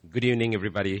Good evening,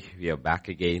 everybody. We are back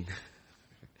again.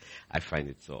 I find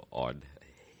it so odd. I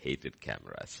hated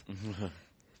cameras.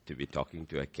 To be talking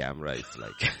to a camera is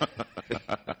like...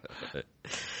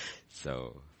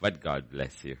 But God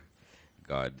bless you.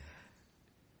 God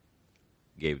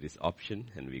gave this option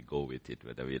and we go with it.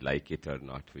 Whether we like it or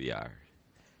not, we are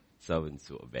servants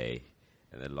who obey.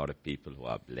 And a lot of people who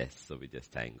are blessed. So we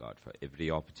just thank God for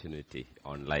every opportunity,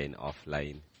 online,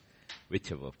 offline,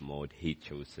 whichever mode He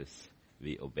chooses.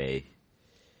 We obey.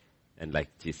 And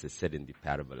like Jesus said in the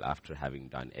parable, after having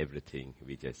done everything,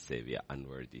 we just say we are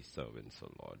unworthy servants,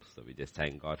 O Lord. So we just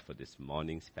thank God for this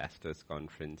morning's pastors'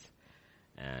 conference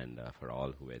and for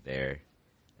all who were there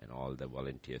and all the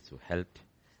volunteers who helped.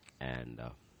 And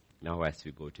now as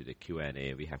we go to the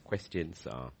Q&A, we have questions,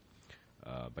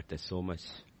 but there's so much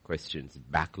questions,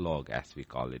 backlog as we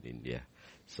call it in India.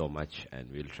 So much, and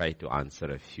we'll try to answer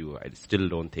a few. I still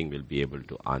don't think we'll be able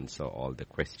to answer all the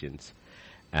questions.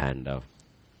 And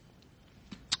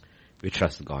we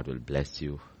trust God will bless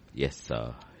you. Yes,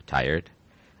 tired.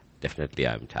 Definitely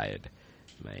I'm tired.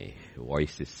 My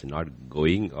voice is not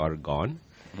going or gone,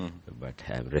 but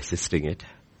I'm resisting it.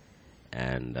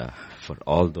 And for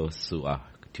all those who are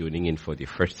tuning in for the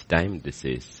first time, this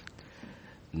is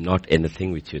not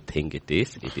anything which you think it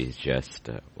is. It is just,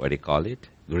 what do you call it?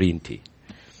 Green tea.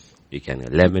 You can,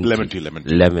 lemon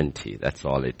tea. That's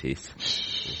all it is.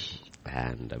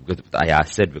 And because I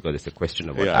said because it's a question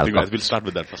about alcohol. I think we'll start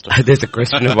with that first. There's a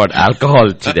question about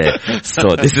alcohol today.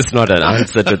 So this is not an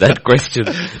answer to that question.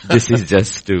 This is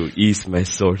just to ease my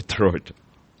sore throat.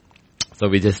 So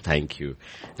we just thank you.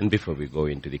 And before we go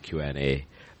into the Q&A,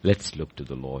 let's look to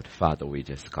the Lord. Father, we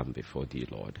just come before thee,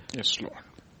 Lord. Yes, Lord.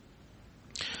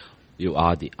 You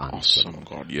are the answer. Awesome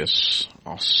God, yes.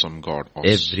 Awesome God.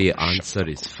 Awesome. Every answer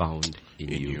is found in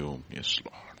you. Yes,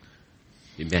 Lord.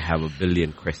 You may have a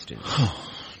billion questions,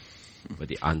 but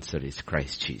the answer is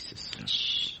Christ Jesus.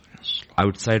 Yes, yes, Lord.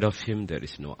 Outside of Him, there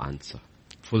is no answer.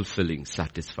 Fulfilling,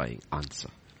 satisfying answer.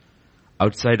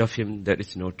 Outside of Him, there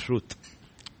is no truth.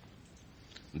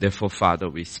 Therefore, Father,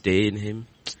 we stay in Him.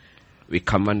 We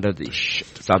come under the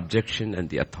subjection and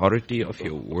the authority of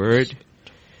your word.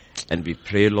 And we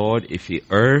pray, Lord, if we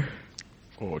err,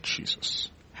 oh,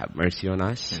 Jesus, have mercy on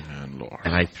us. Amen, Lord.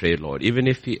 And I pray, Lord, even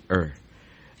if we err,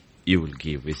 you will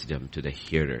give wisdom to the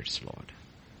hearers, Lord.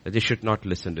 That they should not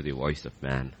listen to the voice of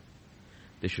man.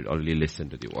 They should only listen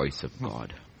to the voice of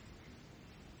God.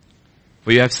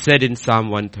 For you have said in Psalm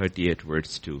 138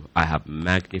 verse 2, I have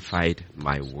magnified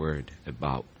my word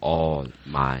above all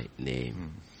my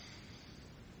name.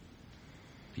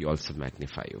 You also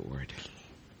magnify your word.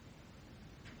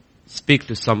 Speak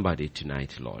to somebody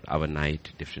tonight, Lord. Our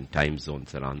night, different time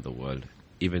zones around the world,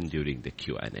 even during the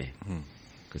Q&A.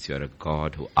 Because you are a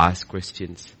God who asks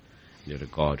questions. You're a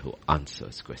God who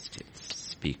answers questions.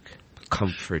 Speak.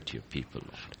 Comfort your people,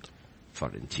 Lord.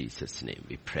 For in Jesus' name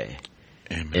we pray.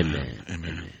 Amen. Amen.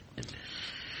 Amen.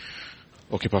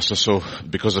 Okay, Pastor, so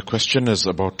because the question is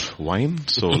about wine,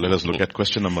 so let us look at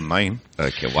question number 9.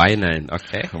 Okay, wine and,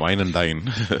 okay. Wine and dine.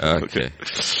 Okay.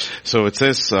 So it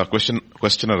says,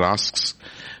 questioner asks,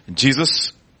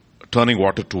 Jesus turning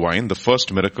water to wine, the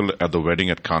first miracle at the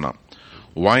wedding at Cana.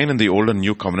 Wine in the Old and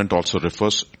New Covenant also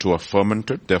refers to a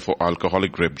fermented, therefore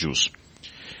alcoholic grape juice.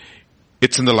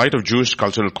 It's in the light of Jewish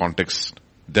cultural context,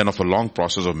 then of a long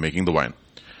process of making the wine.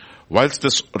 Whilst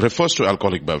this refers to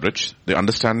alcoholic beverage, the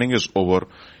understanding is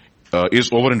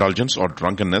overindulgence or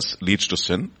drunkenness leads to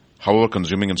sin. However,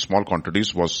 consuming in small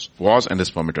quantities was and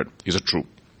is permitted. Is it true?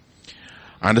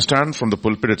 I understand from the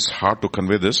pulpit it's hard to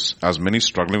convey this, as many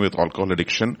struggling with alcohol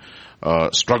addiction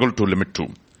struggle to limit to.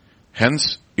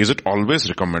 Hence, is it always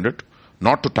recommended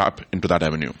not to tap into that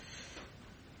avenue?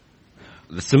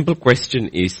 The simple question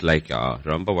is like,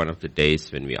 remember one of the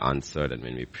days when we answered and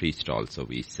when we preached also,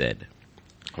 we said,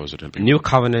 how is it helping? New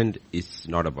covenant is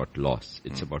not about laws,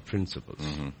 it's about principles.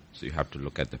 So you have to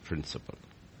look at the principle.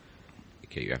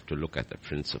 Okay, you have to look at the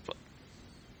principle.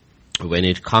 When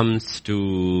it comes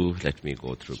to, let me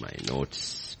go through my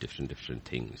notes, different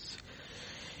things.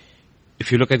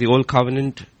 If you look at the old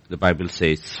covenant, the Bible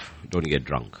says, don't get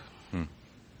drunk.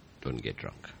 Don't get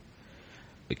drunk.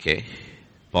 Okay.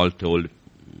 Paul told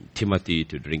Timothy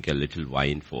to drink a little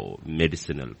wine for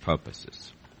medicinal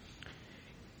purposes.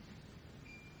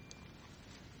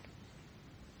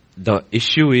 The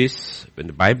issue is, when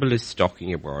the Bible is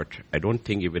talking about, I don't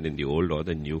think even in the Old or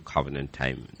the New Covenant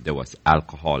time, there was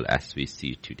alcohol as we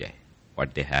see today.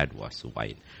 What they had was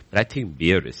wine. But I think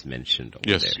beer is mentioned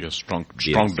over there. Yes, strong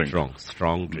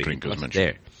drink was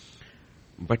there.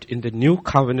 But in the New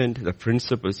Covenant, the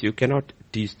principles, you cannot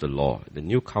teach the law. The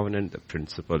New Covenant, the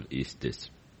principle is this.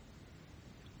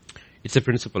 It's a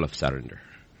principle of surrender.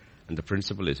 And the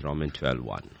principle is Romans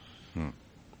 12:1.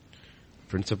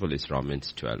 Principle is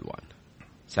Romans 12:1.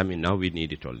 So now we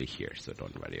need it only here, so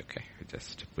don't worry, okay?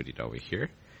 Just put it over here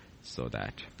so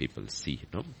that people see,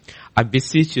 I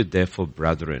beseech you therefore,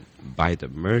 brethren, by the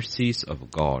mercies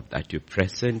of God, that you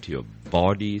present your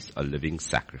bodies a living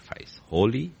sacrifice,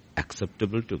 holy,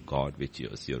 acceptable to God, which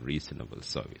is your reasonable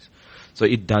service. So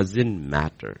it doesn't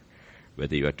matter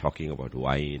whether you are talking about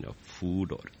wine or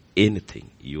food or anything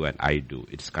you and I do,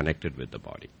 it's connected with the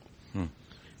body.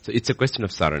 So it's a question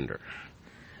of surrender.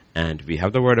 And we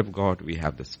have the Word of God, we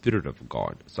have the Spirit of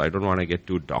God. So I don't want to get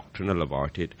too doctrinal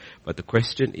about it, but the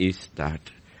question is that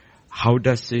how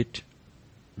does it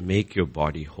make your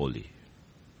body holy?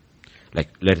 Like,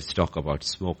 let us talk about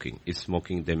smoking. Is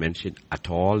smoking mentioned at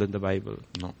all in the Bible?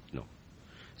 No. No.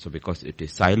 So because it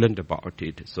is silent about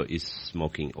it, so is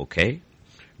smoking okay?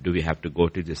 Do we have to go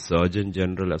to the Surgeon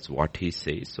General as what he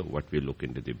says? So what we look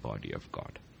into the body of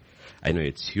God? I know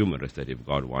it's humorous that if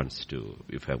God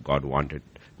wanted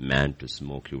man to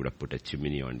smoke, he would have put a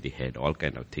chimney on the head. All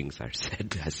kind of things are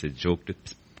said as a joke to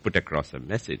put across a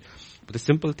message. But the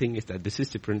simple thing is that this is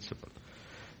the principle.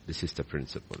 This is the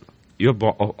principle. You're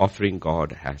offering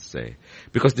God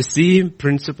because the same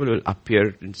principle will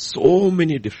appear in so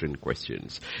many different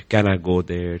questions. Can I go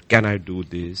there? Can I do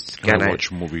this? Can I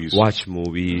watch movies? Watch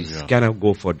movies. Yeah. Can I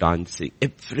go for dancing?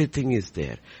 Everything is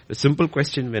there. The simple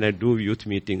question when I do youth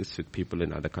meetings with people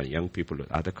in young people in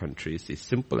other countries is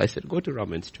simple. I said, go to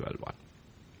Romans 12:1.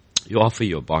 You offer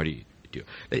your body.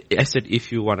 I said,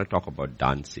 if you want to talk about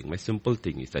dancing, my simple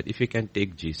thing is that if you can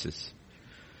take Jesus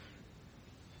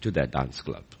to that dance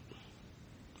club,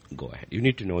 go ahead. You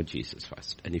need to know Jesus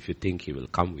first. And if you think he will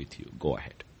come with you, go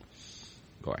ahead.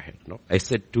 Go ahead. No, I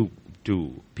said to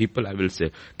people, I will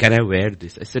say, can I wear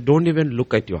this? I said, don't even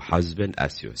look at your husband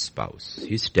as your spouse.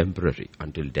 He's temporary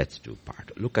until death do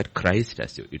part. Look at Christ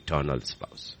as your eternal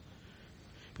spouse.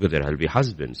 Because there will be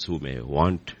husbands who may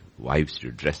want wives to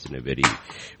dress in a very,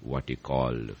 what you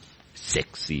call,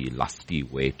 sexy, lusty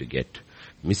way to get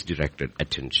misdirected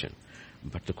attention.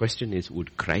 But the question is,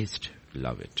 would Christ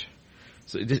love it?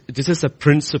 So this is a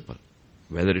principle,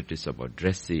 whether it is about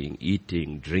dressing,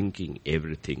 eating, drinking,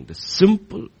 everything. The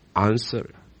simple answer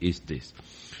is this.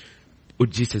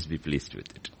 Would Jesus be pleased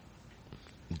with it?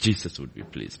 Jesus would be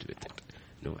pleased with it.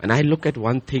 No? And I look at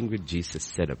one thing which Jesus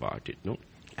said about it. No,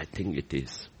 I think it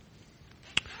is.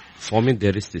 For me,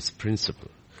 there is this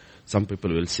principle. Some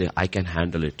people will say, I can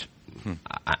handle it.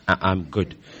 I'm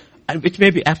good. And which may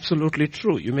be absolutely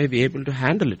true. You may be able to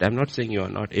handle it. I'm not saying you are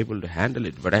not able to handle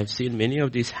it, but I've seen many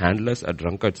of these handlers are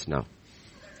drunkards now.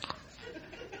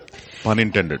 Pun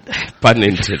intended. Pun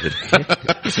intended.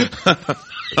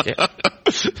 Okay.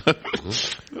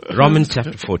 Romans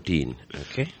chapter 14.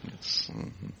 Okay.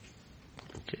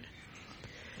 Okay.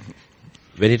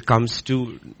 When it comes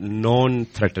to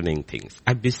non-threatening things.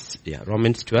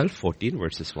 Romans 12:14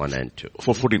 verses 1 and 2.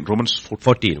 Romans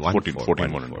 14, 1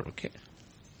 and 4. Okay.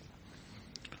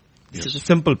 This is a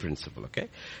simple principle, okay?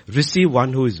 Receive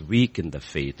one who is weak in the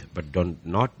faith, but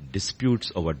not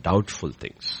disputes over doubtful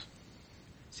things.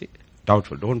 See,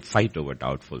 doubtful. Don't fight over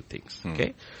doubtful things,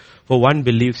 okay? For one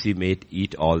believes he may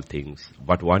eat all things,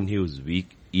 but one who is weak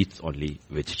eats only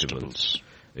vegetables.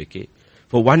 Okay?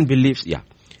 For one believes,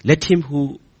 let him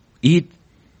who eat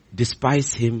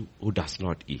despise him who does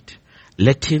not eat.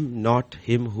 Let him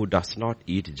who does not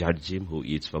eat judge him who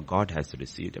eats, for God has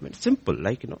received him. It's simple,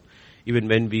 even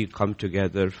when we come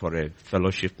together for a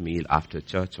fellowship meal after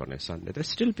church on a Sunday, there's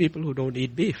still people who don't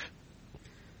eat beef.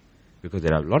 Because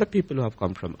there are a lot of people who have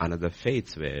come from another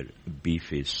faiths where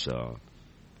beef is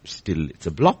it's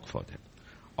a block for them.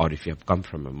 Or if you have come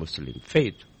from a Muslim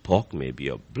faith, pork may be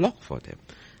a block for them.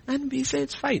 And we say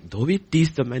it's fine. Though we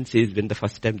tease them and say when the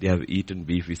first time they have eaten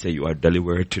beef, we say you are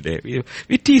delivered today.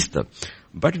 We tease them.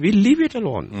 But we leave it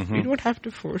alone. We don't have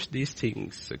to force these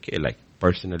things. Okay, like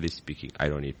personally speaking, I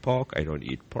don't eat pork, I don't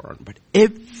eat pork. But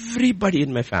everybody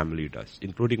in my family does,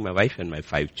 including my wife and my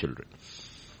 5 children.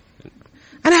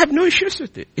 And I have no issues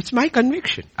with it. It's my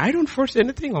conviction. I don't force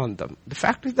anything on them. The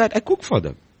fact is that I cook for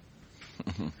them.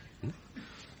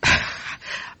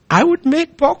 I would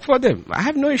make pork for them. I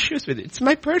have no issues with it. It's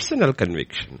my personal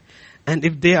conviction. And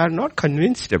if they are not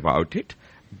convinced about it,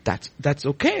 that's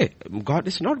okay. God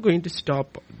is not going to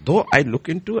stop. Though I look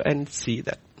into and see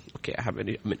that, okay,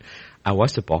 I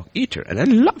was a pork eater and I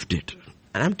loved it.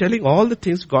 And I'm telling all the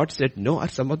things God said no are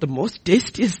some of the most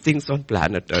tastiest things on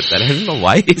planet Earth. And I don't know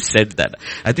why he said that.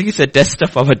 I think it's a test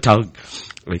of our tongue.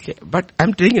 Okay. But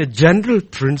I'm telling a general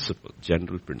principle.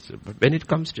 But when it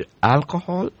comes to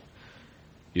alcohol,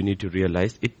 you need to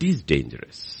realize it is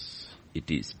dangerous. It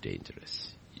is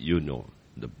dangerous. you know,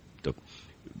 the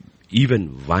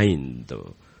even wine,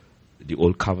 the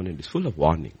old covenant is full of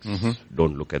warnings.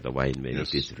 Don't look at the wine when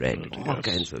it is red. All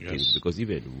kinds of things, because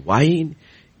even wine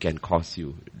can cause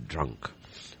you drunk.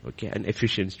 Okay, and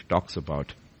Ephesians talks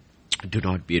about, do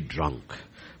not be drunk,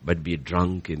 but be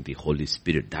drunk in the Holy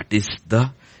Spirit. That is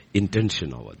the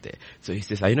intention over there. So he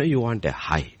says, I know you want a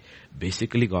high.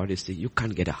 Basically, God is saying, you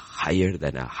can't get a higher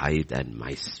than a high than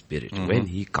my Spirit. When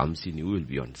He comes in, you will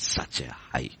be on such a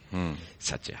high.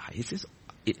 Such a high. He says,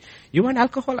 you want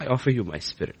alcohol? I offer you my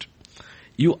Spirit.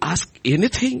 You ask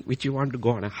anything which you want to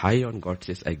go on a high on, God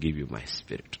says, I give you my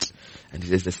Spirit. And He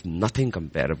says, there's nothing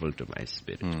comparable to my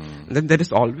Spirit. And then there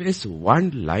is always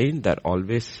one line that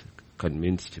always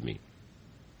convinced me.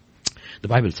 The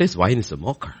Bible says wine is a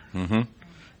mocker.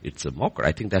 It's a mocker.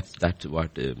 I think that's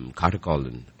what Carter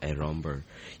Collin, I remember,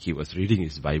 he was reading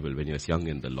his Bible when he was young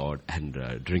in the Lord and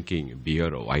drinking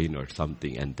beer or wine or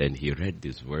something, and then he read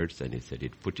these words and he said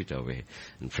he'd put it away.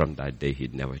 And from that day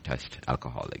he'd never touched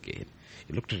alcohol again.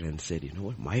 He looked at it and said, you know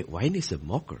what, my wine is a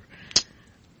mocker.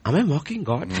 Am I mocking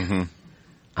God? Am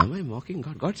I mocking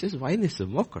God? God says wine is a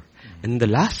mocker. And in the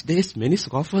last days, many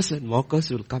scoffers and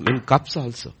mockers will come in cups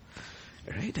also.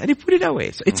 Right? And he put it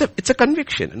away. So it's a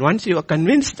conviction. And once you are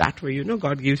convinced that way, you know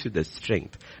God gives you the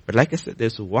strength. But like I said,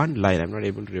 there's one line, I'm not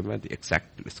able to remember the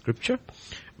exact scripture,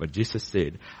 but Jesus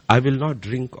said, I will not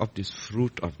drink of this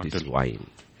fruit of this wine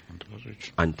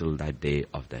until that day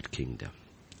of that kingdom.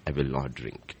 I will not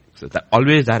drink. So that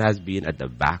always that has been at the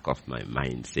back of my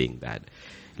mind, saying that,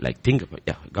 like, think about,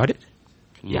 got it?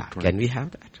 Can we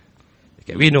have that?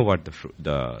 Okay, we know what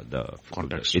the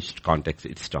context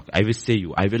it's talking. I will say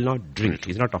you, I will not drink.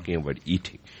 He's not talking about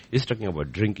eating. He's talking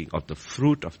about drinking of the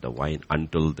fruit of the wine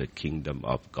until the kingdom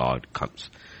of God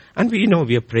comes. And we know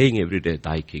we are praying every day,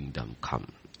 thy kingdom come.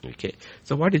 Okay.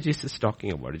 So what is Jesus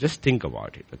talking about? Just think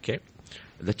about it. Okay.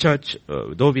 The church,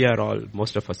 though we are all,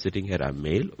 most of us sitting here are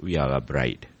male, we are a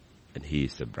bride. And he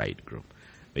is the bridegroom.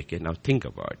 Okay. Now think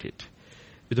about it.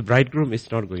 The bridegroom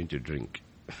is not going to drink,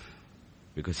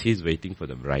 because he's waiting for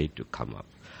the bride to come up.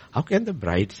 How can the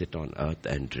bride sit on earth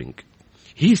and drink?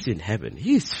 He's in heaven.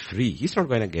 He is free. He's not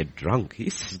going to get drunk.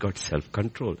 He's got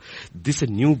self-control. This is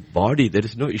a new body. There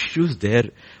is no issues there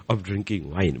of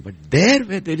drinking wine. But there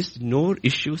where there is no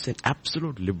issues and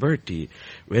absolute liberty,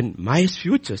 when my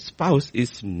future spouse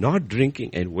is not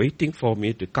drinking and waiting for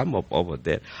me to come up over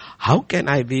there, how can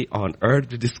I be on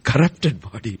earth with this corrupted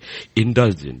body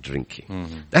indulged in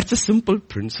drinking? That's a simple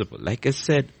principle. Like I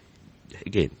said,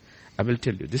 again, I will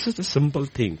tell you, this is the simple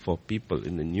thing for people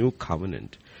in the new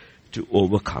covenant to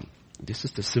overcome. This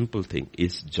is the simple thing,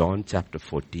 is John chapter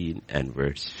 14 and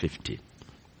verse 15.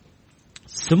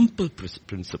 Simple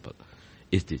principle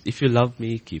is this: if you love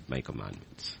me, keep my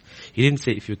commandments. He didn't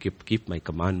say if you keep my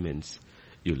commandments,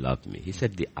 you love me. He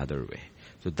said the other way.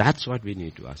 So that's what we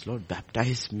need to ask. Lord,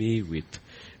 baptize me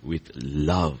with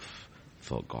love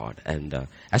for God. And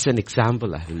as an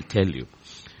example, I will tell you,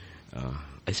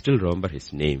 I still remember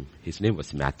his name. His name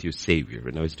was Matthew Xavier.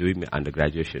 When I was doing my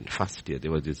undergraduation first year,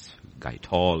 there was this guy,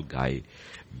 tall guy,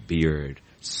 beard,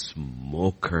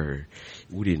 smoker,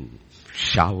 wouldn't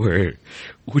shower,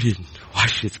 wouldn't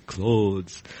wash his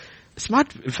clothes.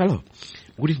 Smart fellow,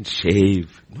 wouldn't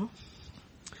shave, no?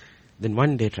 Then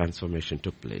one day transformation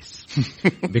took place.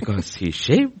 Because he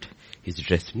shaved, he's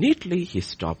dressed neatly, he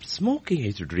stopped smoking, he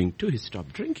used to drink too, he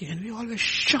stopped drinking, and we all were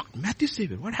shocked. Matthew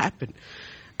Xavier, what happened?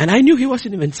 And I knew he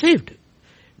wasn't even saved,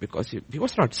 because he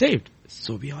was not saved.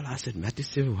 So we all asked, Matthew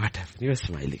Xavier, what happened? He was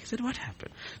smiling. He said, what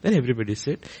happened? Then everybody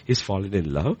said, he's fallen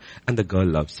in love, and the girl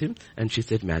loves him. And she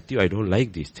said, Matthew, I don't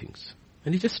like these things.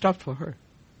 And he just stopped for her.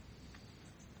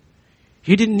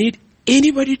 He didn't need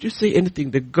anybody to say anything.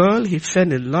 The girl he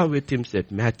fell in love with him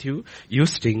said, Matthew, you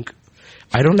stink.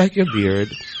 I don't like your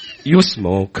beard. You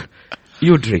smoke.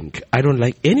 You drink. I don't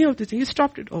like any of the things. He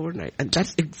stopped it overnight. And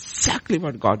that's exactly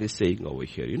what God is saying over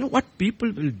here. You know what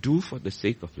people will do for the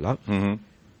sake of love?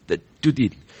 To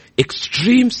the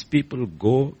extremes people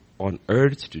go on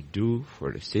earth to do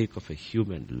for the sake of a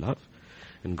human love.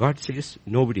 And God says,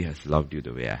 nobody has loved you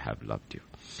the way I have loved you.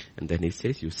 And then he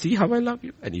says, you see how I love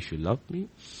you? And if you love me,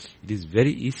 it is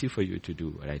very easy for you to do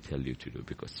what I tell you to do,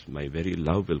 because my very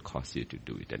love will cause you to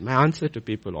do it. And my answer to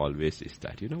people always is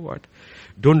that, you know what?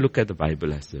 Don't look at the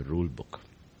Bible as a rule book.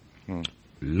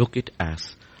 Look it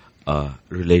as a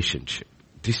relationship.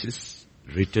 This is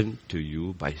written to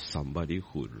you by somebody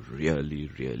who really,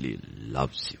 really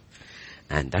loves you.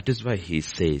 And that is why he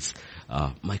says,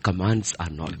 my commands are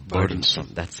not burdensome.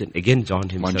 That's it. Again, John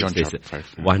himself says it.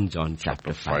 1 John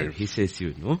chapter 5. He says,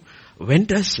 you know, when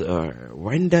does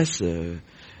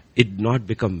it not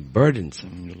become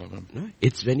burdensome? You love him. No?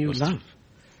 It's when you love.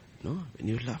 No, when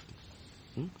you love.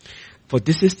 For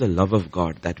this is the love of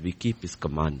God, that we keep His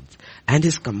commandments. And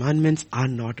His commandments are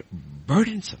not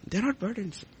burdensome. They're not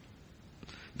burdensome.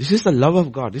 This is the love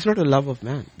of God. This is not the love of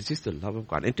man. This is the love of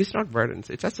God. It is not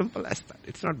burdensome. It's as simple as that.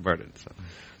 It's not burdensome.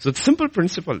 So the simple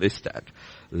principle is that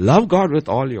love God with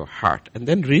all your heart and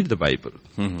then read the Bible.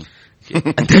 Okay?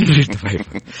 And then read the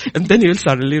Bible. And then you'll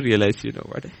suddenly realize, you know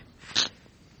what?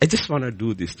 I just want to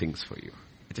do these things for you.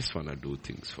 I just want to do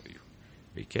things for you.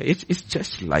 Okay? It's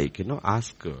just like,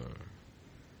 ask,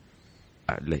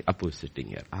 like Apu sitting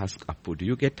here. Ask Apu, do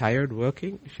you get tired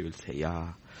working? She will say,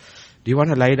 yeah. Do you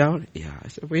want to lie down? Yeah. I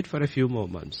said, wait for a few more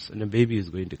months and a baby is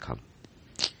going to come.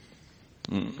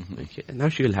 Okay. And now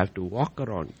she will have to walk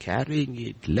around carrying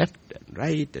it left and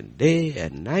right and day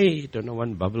and night.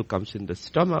 One bubble comes in the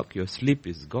stomach, your sleep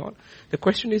is gone. The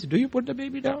question is, do you put the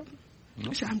baby down?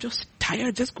 I say, I'm just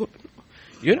tired, just go.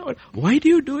 You know what? Why do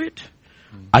you do it?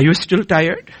 Are you still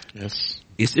tired? Yes.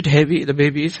 Is it heavy? The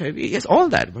baby is heavy? Yes, all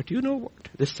that. But you know what?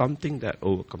 There's something that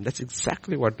overcomes. That's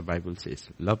exactly what the Bible says.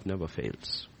 Love never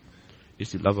fails.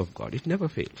 It's the love of God. It never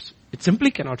fails. It simply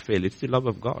cannot fail. It's the love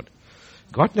of God.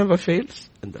 God never fails,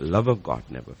 and the love of God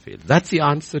never fails. That's the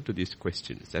answer to these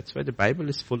questions. That's why the Bible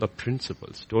is full of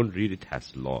principles. Don't read it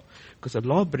as law. Because the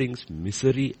law brings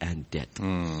misery and death.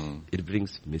 It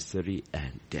brings misery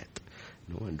and death.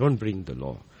 No, and don't bring the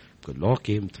law. The law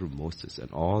came through Moses,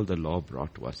 and all the law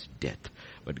brought was death.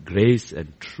 But grace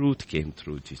and truth came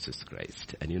through Jesus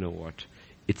Christ. And you know what?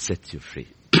 It sets you free.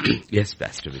 Yes,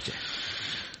 Pastor Vijay.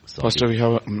 Sorry. Pastor, we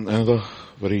have another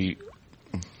very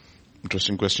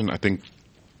interesting question. I think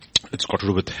it's got to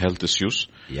do with health issues.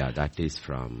 Yeah, that is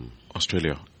from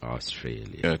Australia.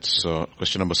 It's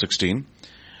question number 16.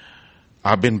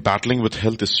 I've been battling with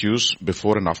health issues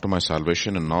before and after my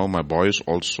salvation, and now my boys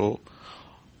also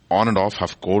on and off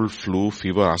have cold, flu,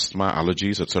 fever, asthma,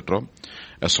 allergies, etc.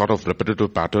 A sort of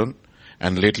repetitive pattern.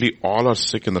 And lately, all are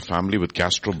sick in the family with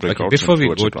gastro breakouts. Okay, before we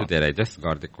go to that, I just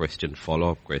got the question,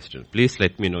 follow-up question. Please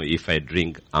let me know if I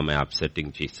drink, am I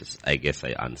upsetting Jesus? I guess I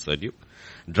answered you.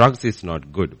 Drugs is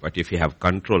not good, but if you have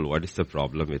control, what is the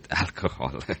problem with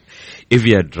alcohol? If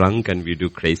we are drunk and we do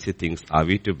crazy things, are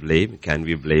we to blame? Can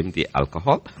we blame the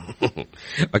alcohol?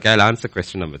 Okay, I'll answer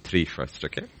question number 3 first,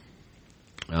 okay?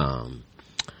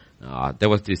 There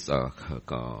was this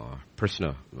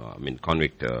prisoner,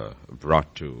 convict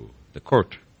brought to the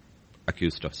court,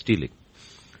 accused of stealing.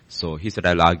 So he said,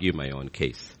 I'll argue my own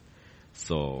case.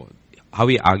 So how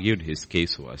he argued his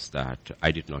case was that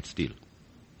I did not steal.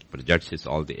 But the judge says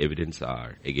all the evidence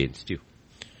are against you.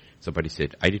 So but he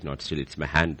said, I did not steal, it's my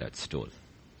hand that stole.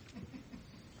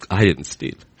 I didn't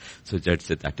steal. So the judge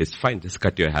said, that is fine, just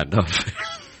cut your hand off.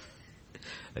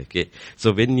 Okay.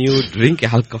 So when you drink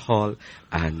alcohol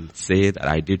and say that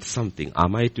I did something,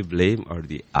 am I to blame or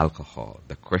the alcohol?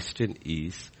 The question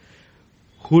is,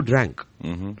 who drank?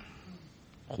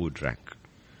 Who drank?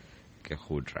 Okay,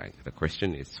 who drank? The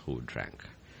question is, who drank?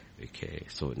 Okay,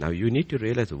 so now you need to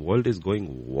realize the world is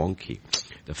going wonky.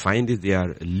 The find is they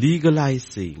are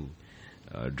legalizing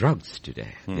drugs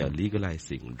today. They are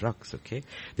legalizing drugs, okay?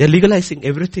 They are legalizing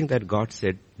everything that God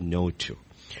said no to.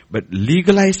 But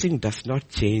legalizing does not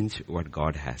change what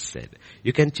God has said.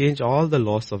 You can change all the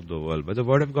laws of the world, but the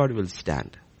word of God will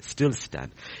stand, still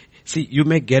stand. See, you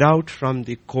may get out from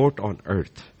the court on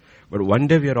earth, but one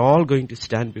day we are all going to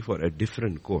stand before a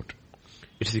different court.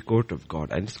 It's the court of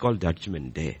God, and it's called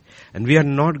Judgment Day. And we are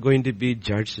not going to be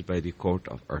judged by the court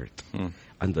of earth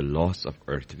and the laws of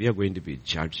earth. We are going to be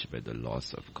judged by the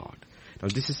laws of God. Now,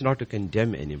 this is not to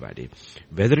condemn anybody.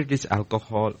 Whether it is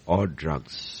alcohol or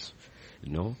drugs,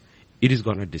 it is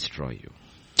going to destroy you.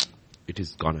 It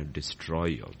is going to destroy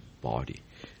your body.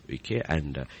 Okay?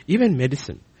 And even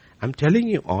medicine. I'm telling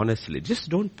you honestly, just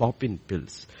don't pop in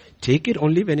pills. Take it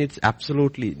only when it's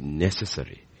absolutely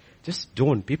necessary. Just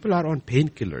don't. People are on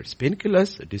painkillers.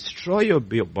 Painkillers destroy your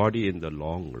body in the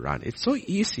long run. It's so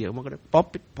easy. I'm going to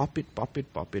pop it,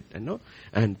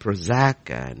 and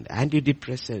Prozac and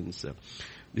antidepressants.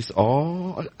 This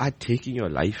all are taking your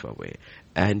life away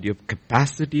and your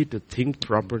capacity to think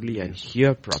properly and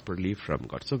hear properly from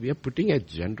God. So we are putting a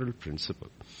general principle.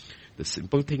 The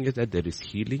simple thing is that there is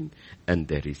healing and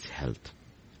there is health.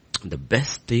 The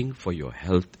best thing for your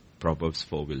health, Proverbs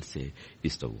 4 will say,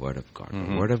 is the Word of God.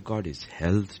 The Word of God is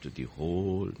health to the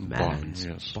whole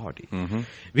man's body.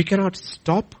 We cannot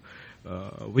stop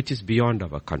which is beyond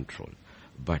our control.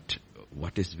 But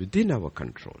what is within our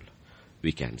control,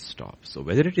 we can stop. So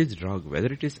whether it is drug,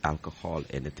 whether it is alcohol,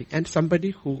 anything, and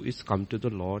somebody who is come to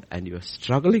the Lord and you are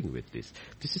struggling with this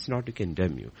is not to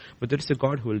condemn you. But there is a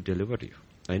God who will deliver you.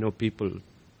 I know people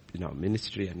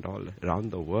ministry and all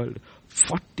around the world,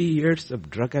 40 years of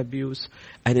drug abuse,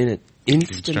 and in an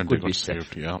instant could be set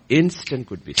free. Yeah. Instant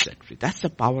could be set free. That's the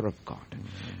power of God.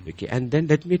 Okay, and then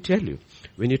let me tell you,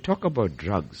 when you talk about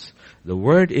drugs, the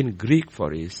word in Greek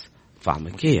for is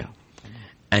pharmakeia.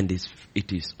 And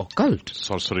it is occult.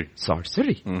 Sorcery.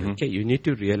 Okay, you need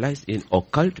to realize in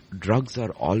occult, drugs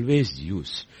are always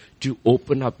used to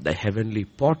open up the heavenly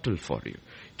portal for you.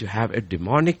 To have a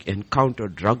demonic encounter,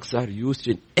 drugs are used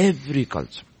in every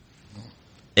culture.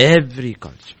 Every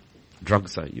culture,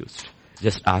 drugs are used.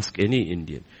 Just ask any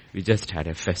Indian. We just had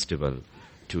a festival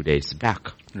 2 days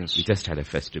back. Yes. We just had a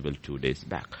festival 2 days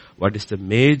back. What is the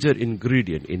major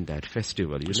ingredient in that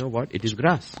festival? You know what? It is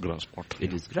grass. Grass pot.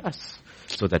 It is grass.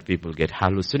 So that people get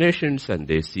hallucinations and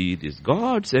they see these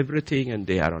gods, everything, and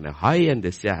they are on a high and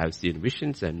they say, I have seen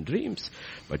visions and dreams.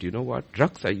 But you know what?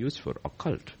 Drugs are used for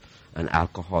occult and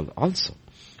alcohol also.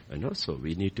 So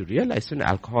we need to realize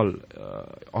alcohol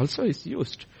also is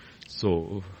used.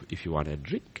 So if you want to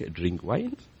drink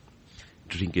wine,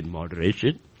 drink in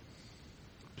moderation.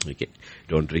 Okay,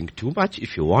 don't drink too much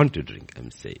if you want to drink,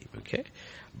 I'm saying, okay?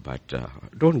 But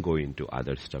don't go into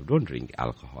other stuff. Don't drink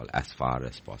alcohol as far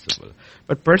as possible.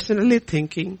 But personally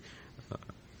thinking,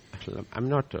 I'm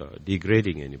not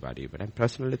degrading anybody, but I'm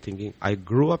personally thinking, I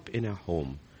grew up in a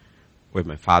home where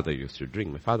my father used to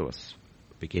drink. My father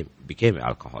became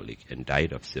alcoholic and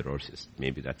died of cirrhosis.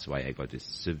 Maybe that's why I got this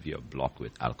severe block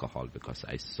with alcohol, because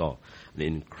I saw an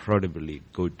incredibly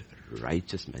good,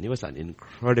 righteous man. He was an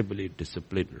incredibly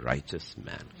disciplined, righteous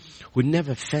man who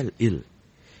never fell ill.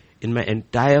 In my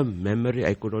entire memory,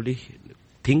 I could only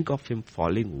think of him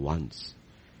falling once.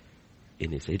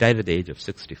 He died at the age of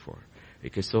 64.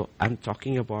 Okay, so I'm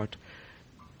talking about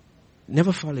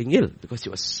never falling ill, because he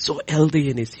was so healthy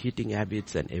in his eating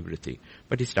habits and everything.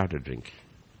 But he started drinking.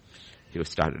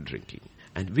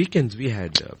 And weekends we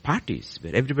had parties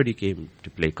where everybody came to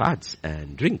play cards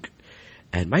and drink.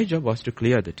 And my job was to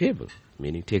clear the table,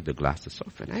 meaning take the glasses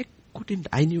off. And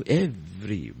I knew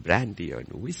every brandy and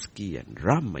whiskey and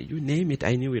rum, you name it,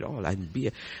 I knew it all, and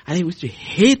beer. And I used to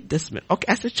hate the smell.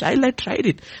 Okay, as a child I tried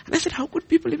it. And I said, how could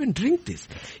people even drink this?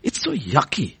 It's so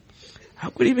yucky. How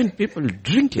could even people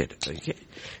drink it? Okay.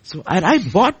 So, and I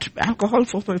bought alcohol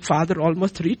for my father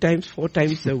almost 3 times, 4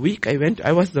 times a week.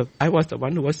 I was the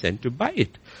one who was sent to buy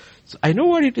it. So I know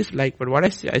what it is like, but what I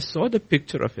saw the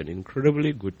picture of an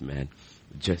incredibly good man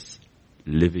just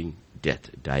living death,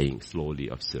 dying slowly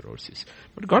of cirrhosis.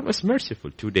 But God was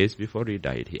merciful. 2 days before he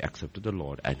died, he accepted the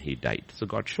Lord and he died. So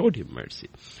God showed him mercy.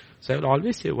 So I will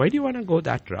always say, why do you want to go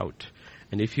that route?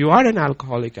 And if you are an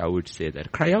alcoholic, I would say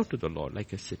that cry out to the Lord,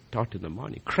 like I said, taught in the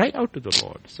morning. Cry out to the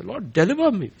Lord. Say, Lord,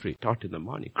 deliver me free, taught in the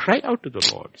morning. Cry out to the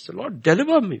Lord. Say, Lord,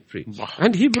 deliver me free.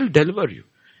 And he will deliver you.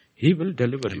 He will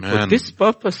deliver you. For this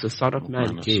purpose, the Son of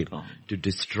Man came to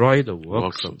destroy the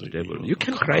works of the devil. You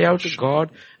can cry out to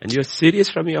God and you're serious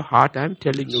from your heart. I'm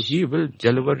telling you, he will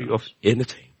deliver you of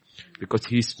anything. Because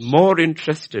he's more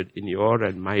interested in your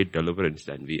and my deliverance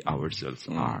than we ourselves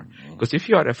are. Because if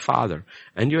you are a father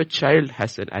and your child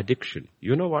has an addiction,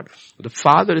 you know what? The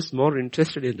father is more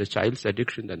interested in the child's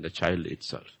addiction than the child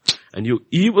itself. And you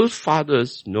evil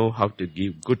fathers know how to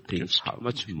give good things. How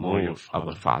much more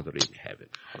our Father in heaven.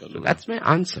 So that's my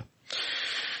answer.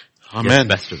 Amen.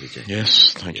 Yes, Pastor Vijay.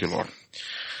 Yes, thank you, Lord.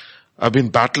 I've been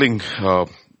battling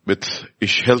with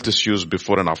health issues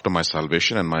before and after my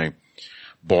salvation, and my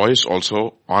boys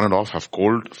also on and off have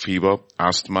cold, fever,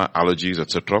 asthma, allergies,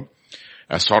 etc.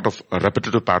 A sort of a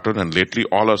repetitive pattern, and lately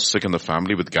all are sick in the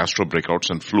family with gastro breakouts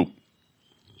and flu.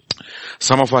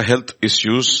 Some of our health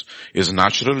issues is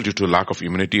natural due to lack of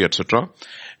immunity, etc.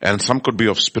 And some could be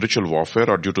of spiritual warfare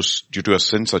or due to a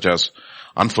sin such as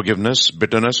unforgiveness,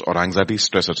 bitterness, or anxiety,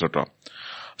 stress, etc.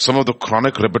 Some of the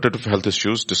chronic repetitive health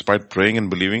issues, despite praying and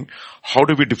believing, how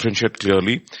do we differentiate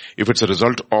clearly if it's a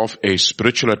result of a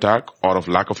spiritual attack or of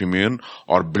lack of immune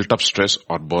or built up stress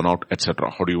or burnout,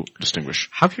 etc.? How do you distinguish?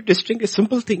 How to distinguish? A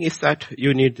simple thing is that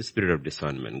you need the spirit of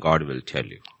discernment. God will tell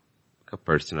you.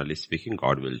 Personally speaking,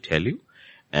 God will tell you.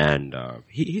 And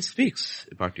he speaks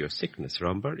about your sickness.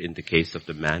 Remember, in the case of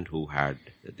the man who had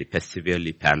the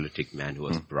severely paralytic man who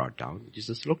was brought down,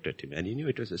 Jesus looked at him and he knew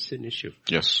it was a sin issue.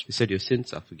 Yes. He said, your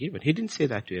sins are forgiven. He didn't say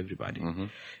that to everybody.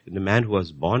 The man who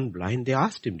was born blind, they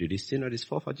asked him, did he sin or his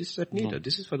forefather? Jesus said, neither.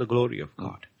 This is for the glory of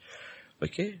God.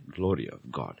 Okay? Glory of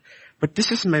God. But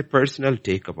this is my personal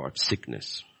take about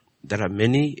sickness. There are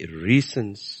many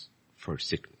reasons for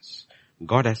sickness.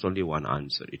 God has only one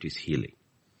answer. It is healing.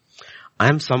 I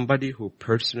am somebody who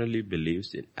personally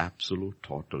believes in absolute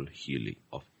total healing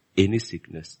of any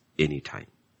sickness, anytime.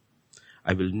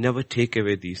 I will never take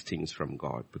away these things from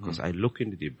God because I look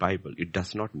into the Bible. It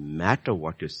does not matter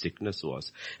what your sickness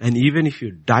was. And even if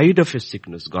you died of your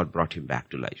sickness, God brought him back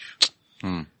to life.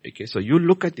 Okay, so you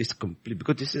look at this complete,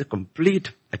 because this is a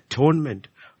complete atonement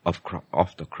of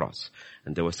the cross.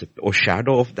 And there was a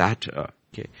shadow of that.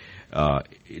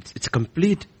 It's a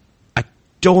complete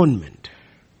atonement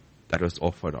that was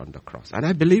offered on the cross. And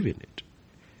I believe in it.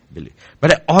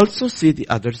 But I also see the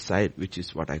other side, which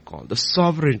is what I call the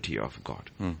sovereignty of God.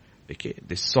 Okay,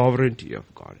 the sovereignty of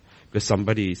God. Because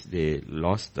they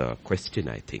lost the question,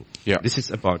 I think. Yeah. This is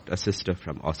about a sister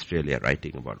from Australia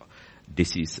writing about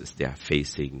diseases they are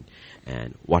facing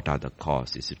and what are the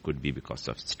causes. It could be because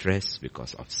of stress,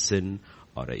 because of sin,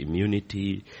 or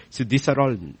immunity. So these are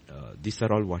all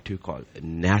what you call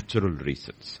natural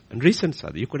reasons. And reasons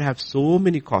are, you could have so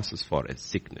many causes for a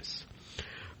sickness.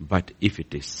 But if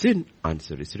it is sin,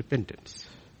 answer is repentance.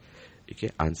 Okay,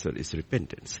 answer is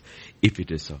repentance. If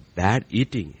it is of bad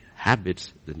eating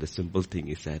habits, then the simple thing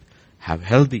is that have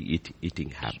healthy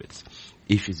eating habits.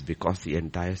 If it's because the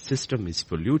entire system is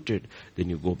polluted, then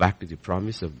you go back to the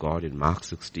promise of God in Mark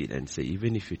 16 and say,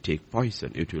 even if you take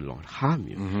poison, it will not harm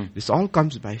you. This all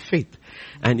comes by faith.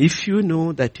 And if you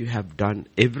know that you have done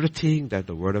everything that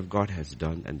the Word of God has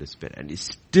done and the Spirit, and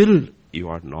still you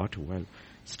are not well,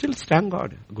 still stand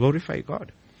God, glorify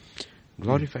God.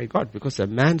 Glorify God, because that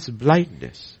man's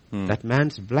blindness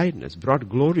brought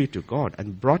glory to God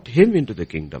and brought him into the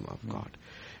kingdom of God.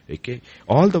 Okay,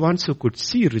 all the ones who could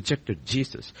see rejected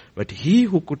Jesus, but he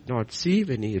who could not see,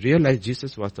 when he realized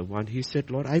Jesus was the one, he said,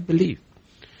 Lord, I believe.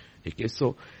 Okay,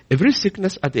 so every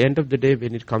sickness at the end of the day,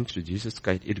 when it comes to Jesus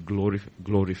Christ, it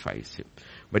glorifies him.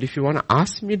 But if you want to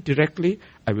ask me directly,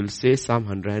 I will say Psalm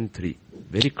 103.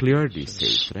 Very clearly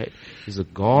says, right? He's a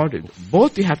God.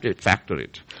 Both you have to factor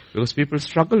it. Because people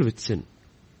struggle with sin.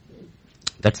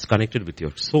 That's connected with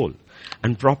your soul.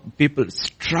 And people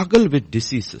struggle with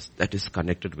diseases that is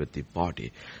connected with the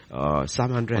body.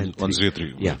 Psalm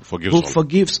 103. Yeah.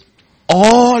 Forgives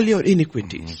all your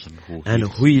iniquities and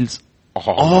heals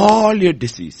all your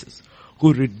diseases.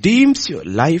 Who redeems your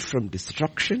life from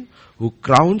destruction, who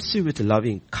crowns you with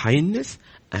loving kindness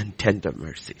and tender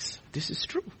mercies. This is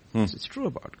true. This is true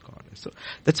about God. So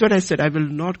that's what I said. I will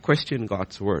not question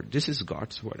God's word. This is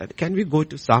God's word. And can we go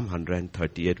to Psalm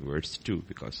 138 verse 2?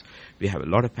 Because we have a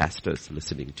lot of pastors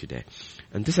listening today.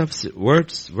 And these are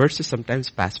verses sometimes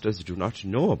pastors do not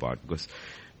know about, because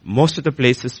most of the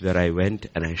places where I went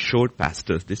and I showed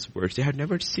pastors this verse, they had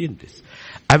never seen this.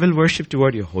 I will worship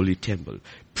toward your holy temple.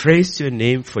 Praise your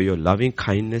name for your loving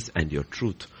kindness and your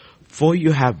truth. For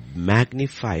you have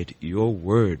magnified your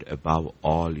word above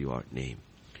all your name.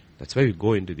 That's why we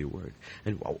go into the word.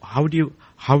 And how do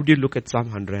you look at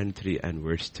Psalm 103 and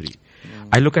verse 3?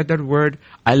 I look at that word,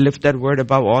 I lift that word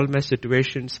above all my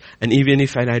situations, and even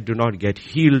if I do not get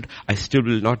healed, I still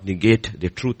will not negate the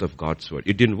truth of God's word.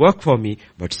 It didn't work for me,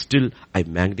 but still I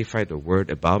magnify the word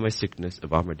above my sickness,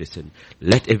 above my sin.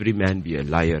 Let every man be a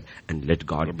liar, and let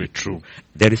God be true.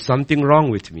 There is something wrong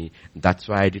with me, that's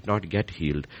why I did not get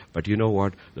healed. But you know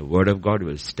what? The word of God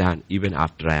will stand even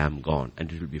after I am gone,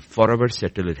 and it will be forever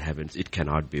settled in heavens. It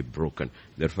cannot be broken.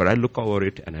 Therefore I look over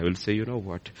it and I will say, you know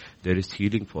what? There is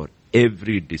healing for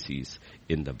every disease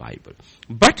in the Bible.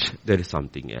 But there is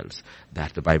something else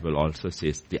that the Bible also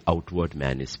says, the outward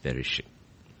man is perishing.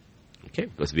 Okay,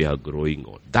 because we are growing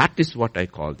old. That is what I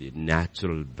call the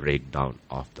natural breakdown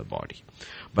of the body.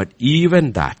 But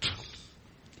even that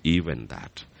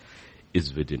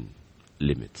is within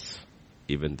limits.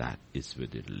 Even that is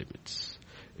within limits.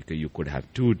 Okay, you could have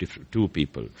two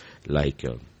people, like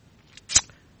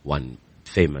one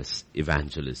famous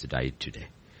evangelist died today.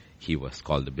 He was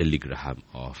called the Billy Graham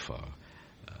of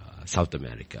South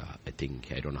America. I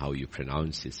think, I don't know how you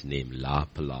pronounce his name, La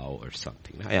Palau or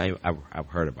something. I've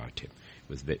heard about him.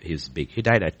 He's big. He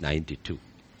died at 92.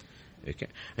 Okay.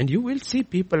 And you will see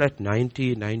people at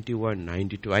 90, 91,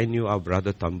 92. I knew our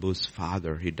brother Tambu's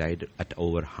father. He died at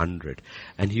over 100.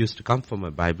 And he used to come for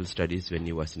my Bible studies when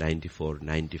he was 94,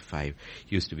 95.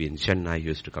 He used to be in Chennai. He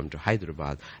used to come to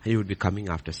Hyderabad. And he would be coming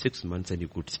after 6 months, and he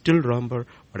could still remember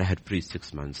what I had preached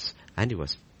 6 months. And he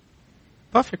was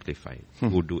perfectly fine. He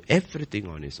would do everything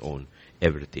on his own.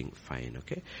 Everything fine,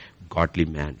 okay? Godly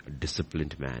man,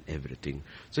 disciplined man, everything.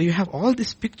 So you have all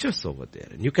these pictures over there.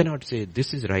 And you cannot say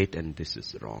this is right and this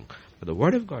is wrong. But the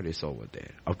word of God is over there.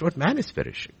 Outward man is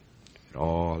perishing.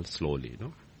 All slowly,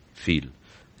 feel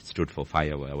stood for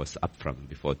 5 hours. I was up from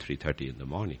before 3:30 in the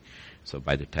morning. So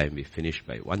by the time we finished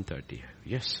by 1:30,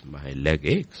 yes, my leg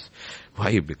aches.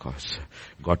 Why? Because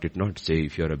God did not say,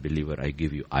 if you're a believer, I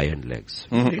give you iron legs.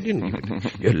 He didn't give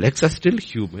it. Your legs are still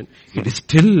human. It is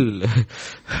still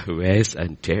wears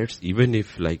and tears. Even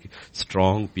if like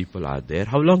strong people are there,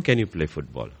 how long can you play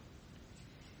football?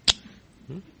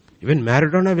 Even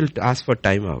Maradona will ask for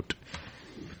timeout.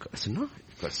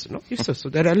 Because so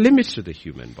there are limits to the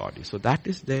human body. So that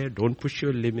is there. Don't push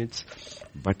your limits.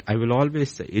 But I will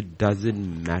always say, it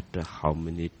doesn't matter how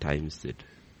many times it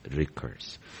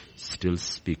recurs. Still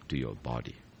speak to your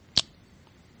body.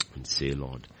 And say,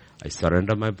 Lord, I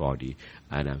surrender my body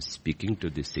and I'm speaking to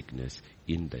this sickness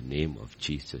in the name of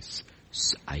Jesus.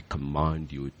 So I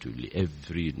command you to leave.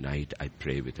 Every night I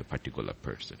pray with a particular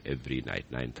person. Every night,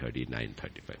 9:30,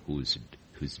 9:35, who's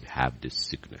have this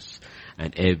sickness.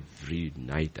 And every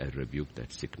night I rebuke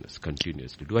that sickness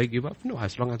continuously. Do I give up? No.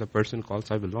 As long as the person calls,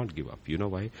 I will not give up. You know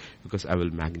why? Because I will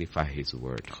magnify His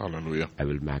word. Hallelujah. I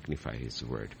will magnify His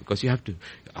word. Because you have to,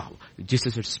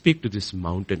 Jesus said, speak to this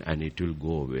mountain and it will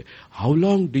go away. How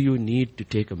long do you need to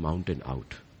take a mountain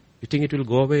out? You think it will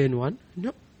go away in one?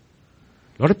 No.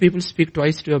 A lot of people speak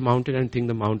twice to a mountain and think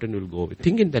the mountain will go away.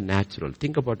 Think in the natural.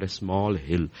 Think about a small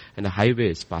hill and a highway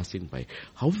is passing by.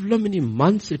 How many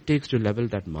months it takes to level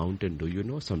that mountain? Do you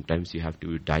know? Sometimes you have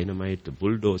to dynamite the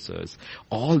bulldozers.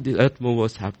 All the earth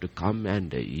movers have to come,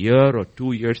 and a year or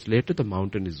 2 years later the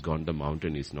mountain is gone. The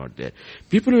mountain is not there.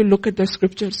 People will look at the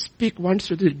scripture, speak once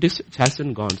to this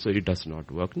hasn't gone, so it does not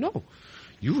work. No.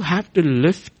 You have to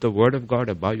lift the word of God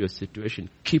above your situation.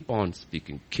 Keep on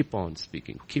speaking, keep on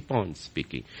speaking, keep on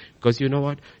speaking. Because you know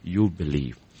what? You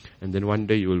believe. And then one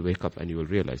day you will wake up and you will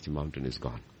realize the mountain is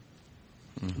gone.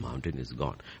 The mountain is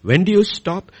gone. When do you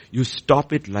stop? You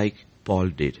stop it like Paul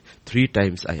did. 3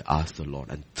 times I asked the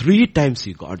Lord, and 3 times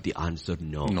he got the answer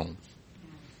no. No.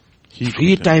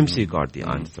 3 times he got the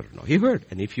answer no. He heard.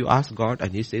 And if you ask God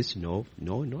and He says no,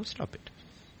 stop it.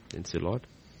 Then say, Lord,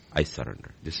 I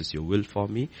surrender. This is your will for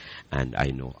me, and I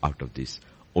know out of this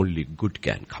only good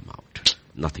can come out.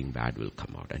 Nothing bad will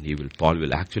come out. And Paul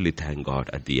will actually thank God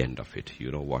at the end of it.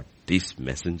 You know what? This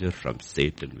messenger from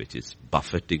Satan, which is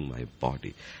buffeting my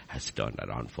body, has turned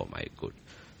around for my good.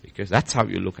 Because that's how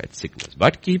you look at sickness.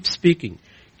 But keep speaking,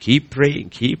 keep praying,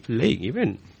 keep laying.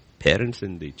 Even parents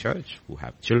in the church who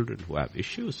have children who have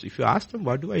issues, if you ask them,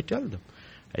 what do I tell them?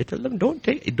 I tell them,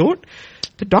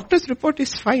 the doctor's report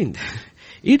is fine.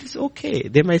 It is okay.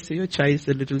 They might say your child is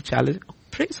a little challenged. Oh,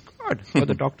 praise God for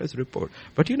the doctor's report.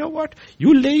 But you know what?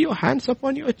 You lay your hands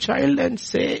upon your child and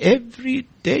say every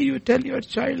day, you tell your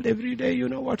child every day, you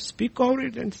know what? Speak over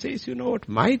it and says, you know what?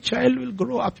 My child will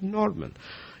grow up normal.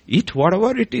 Eat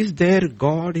whatever it is there,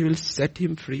 God, He will set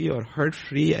him free or her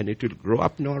free, and it will grow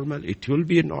up normal. It will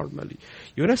be normal.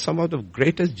 You know, some of the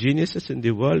greatest geniuses in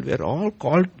the world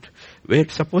were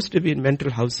supposed to be in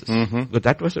mental houses. But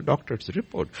that was the doctor's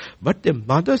report. But the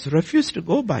mothers refused to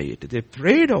go by it. They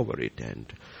prayed over it,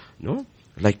 and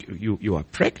like you are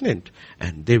pregnant,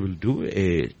 and they will do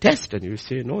a test, and you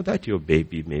say, no, that your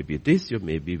baby may be this, your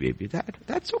baby may be that.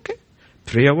 That's okay.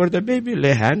 Pray over the baby,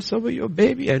 lay hands over your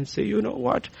baby and say, you know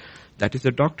what? That is the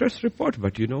doctor's report,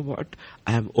 but you know what?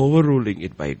 I am overruling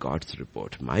it by God's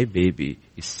report. My baby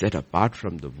is set apart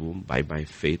from the womb by my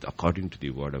faith according to the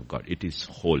word of God. It is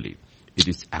holy. It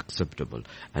is acceptable.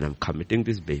 And I'm committing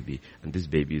this baby, and this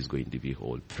baby is going to be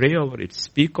whole. Pray over it.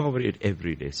 Speak over it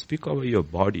every day. Speak over your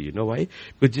body. You know why?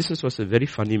 Because Jesus was a very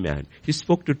funny man. He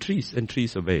spoke to trees, and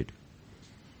trees obeyed.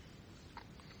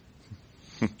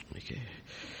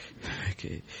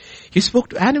 Okay. He spoke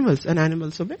to animals, and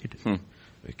animals obeyed.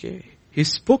 Okay. He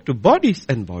spoke to bodies,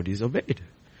 and bodies obeyed.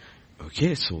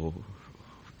 Okay, so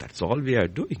that's all we are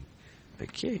doing.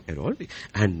 Okay,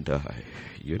 and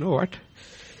you know what?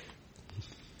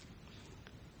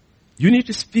 You need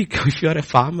to speak. If you are a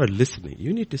farmer listening,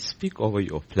 you need to speak over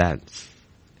your plants.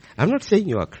 I'm not saying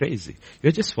you are crazy.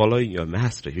 You're just following your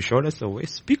master. He showed us the way.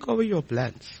 Speak over your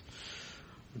plants.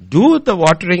 Do the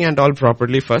watering and all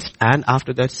properly first, and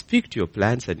after that speak to your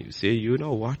plants and you say, you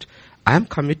know what? I'm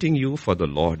committing you for the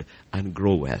Lord, and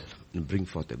grow well and bring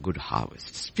forth a good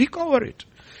harvest. Speak over it.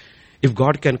 If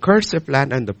God can curse a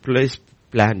plant and the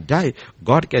plant die,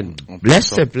 God can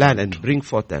bless a plant and bring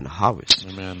forth an harvest.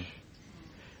 Amen.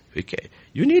 Okay.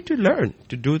 You need to learn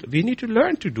to do, we need to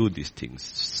learn to do these things.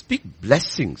 Speak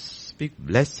blessings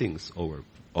over,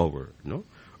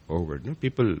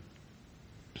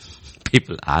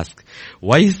 People ask,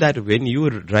 why is that when you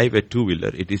drive a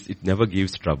two-wheeler, it never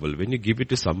gives trouble. When you give it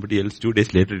to somebody else 2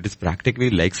 days later, it is practically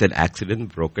like an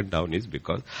accident broken down, is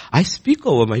because I speak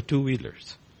over my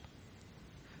two-wheelers.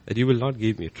 that you will not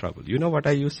give me trouble. You know what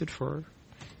I use it for?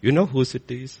 You know whose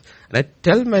it is? And I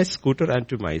tell my scooter and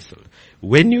to myself,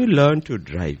 when you learn to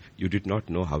drive, you did not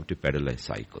know how to pedal a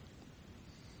cycle.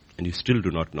 And you still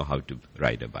do not know how to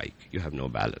ride a bike. You have no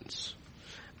balance.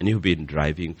 And you've been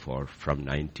driving from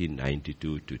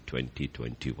 1992 to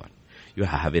 2021. You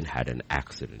haven't had an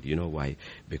accident. You know why?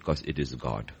 Because it is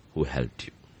God who helped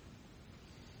you.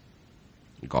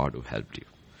 God who helped you.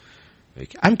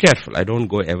 Okay. I'm careful. I don't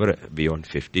go ever beyond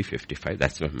 50, 55.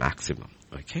 That's my maximum.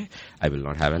 Okay. I will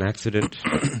not have an accident.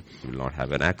 I will not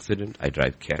have an accident. I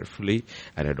drive carefully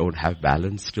and I don't have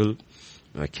balance still.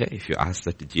 Okay. If you ask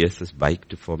that GSS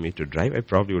bike for me to drive, I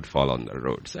probably would fall on the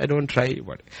road. So I don't try.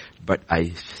 But I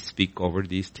speak over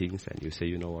these things and you say,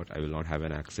 you know what? I will not have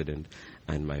an accident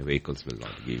and my vehicles will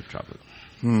not give trouble.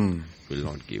 Will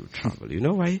not give trouble. You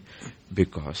know why?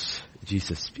 Because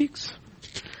Jesus speaks.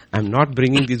 I'm not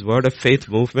bringing this word of faith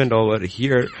movement over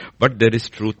here, but there is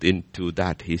truth into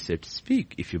that. He said,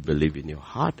 speak if you believe in your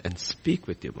heart and speak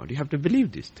with your mouth. You have to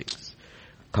believe these things.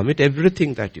 Commit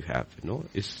everything that you have,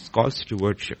 It's called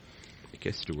stewardship.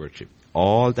 Okay, stewardship.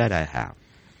 All that I have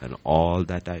and all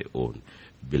that I own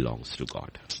belongs to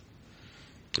God.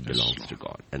 It belongs to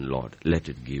God. And Lord, let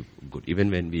it give good. Even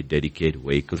when we dedicate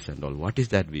vehicles and all, what is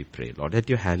that we pray? Lord, let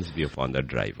your hands be upon the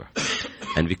driver.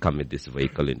 And we commit this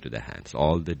vehicle into the hands.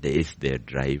 All the days they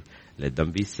drive, let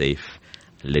them be safe.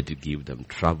 Let it give them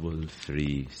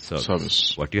trouble-free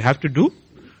service. What you have to do,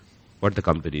 what the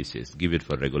company says, give it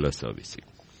for regular servicing.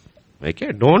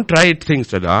 Okay, don't try things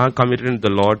that committed to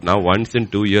the Lord. Now once in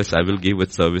 2 years I will give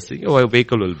with servicing. Your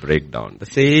vehicle will break down. The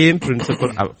same principle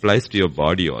applies to your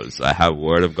body also. I have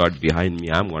word of God behind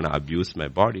me. I'm going to abuse my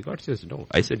body. God says no.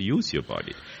 I said use your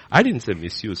body. I didn't say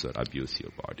misuse or abuse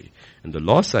your body. And the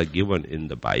laws are given in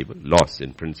the Bible. Laws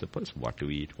in principles. What to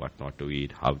eat, what not to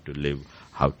eat, how to live,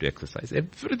 how to exercise.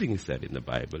 Everything is said in the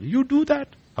Bible. You do that.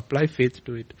 Apply faith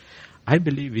to it. I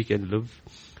believe we can live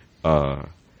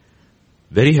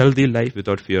very healthy life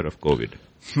without fear of COVID.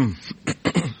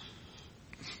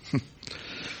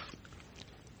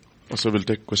 So we'll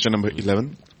take question number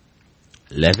 11.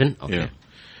 11? Okay.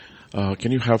 Yeah.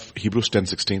 Can you have Hebrews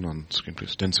 10:16 on screen,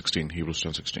 please? 10:16, Hebrews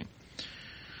 10:16.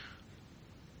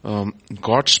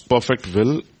 God's perfect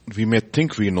will, we may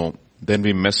think we know, then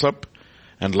we mess up,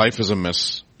 and life is a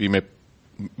mess. We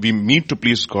mean to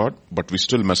please God, but we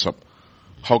still mess up.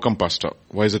 How come, Pastor?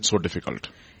 Why is it so difficult?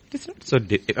 It's not so,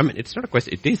 it's not a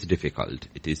question. It is difficult.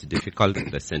 It is difficult in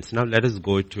the sense. Now let us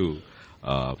go to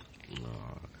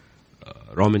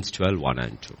Romans 12, 1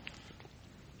 and 2.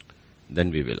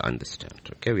 Then we will understand.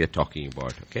 Okay, we are talking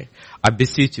about, I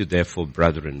beseech you therefore,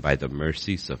 brethren, by the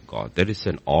mercies of God. There is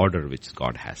an order which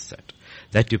God has set,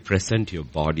 that you present your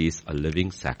bodies a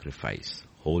living sacrifice,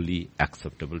 holy,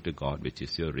 acceptable to God, which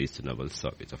is your reasonable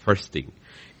service. The first thing,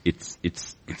 its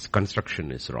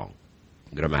construction is wrong.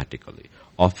 Grammatically,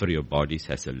 offer your bodies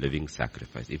as a living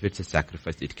sacrifice. If it's a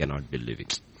sacrifice, it cannot be living.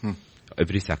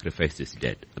 Every sacrifice is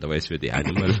dead. Otherwise, with the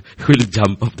animal, will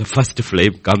jump up. The first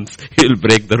flame comes, he will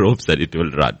break the ropes and it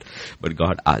will run. But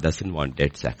God doesn't want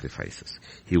dead sacrifices.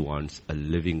 He wants a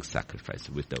living sacrifice.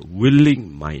 With a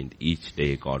willing mind, each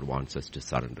day God wants us to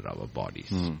surrender our bodies.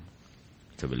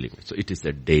 It's a willing. So it is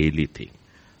a daily thing.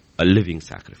 A living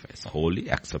sacrifice, holy,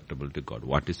 acceptable to God.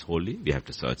 What is holy? We have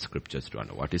to search scriptures to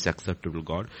know. What is acceptable to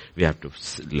God? We have to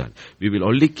learn. We will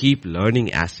only keep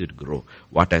learning as it grows.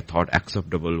 What I thought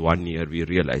acceptable 1 year, we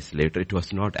realized later it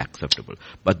was not acceptable.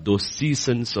 But those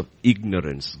seasons of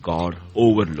ignorance, God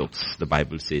overlooks, the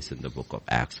Bible says in the book of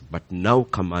Acts, but now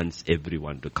commands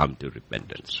everyone to come to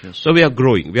repentance. Yes. So we are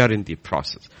growing. We are in the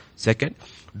process. Second,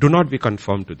 do not be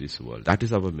conformed to this world. That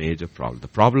is our major problem. The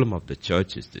problem of the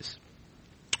church is this.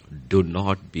 Do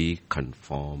not be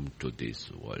conformed to this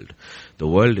world. The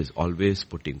world is always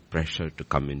putting pressure to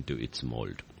come into its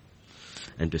mold.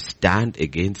 And to stand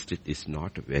against it is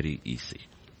not very easy.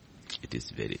 It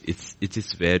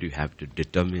is where you have to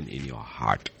determine in your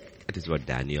heart. That is what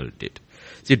Daniel did.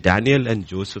 See, Daniel and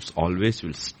Joseph always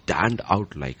will stand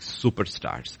out like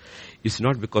superstars. It's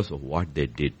not because of what they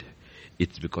did.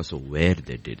 It's because of where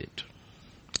they did it.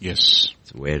 Yes.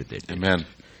 It's where they did Amen. it.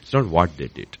 It's not what they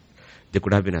did. There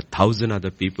could have been 1,000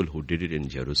 other people who did it in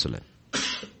Jerusalem.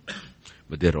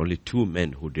 But there are only 2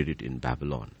 men who did it in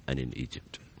Babylon and in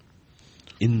Egypt.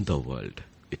 In the world,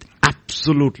 with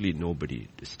absolutely nobody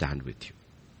to stand with you.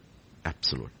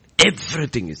 Absolutely.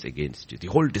 Everything is against you. The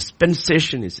whole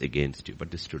dispensation is against you.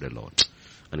 But they stood alone.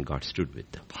 And God stood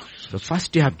with them. So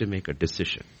first you have to make a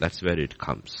decision. That's where it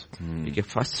comes. Okay,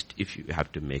 first if you have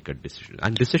to make a decision.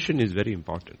 And decision is very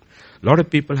important. A lot of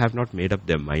people have not made up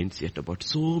their minds yet about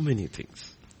so many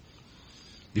things.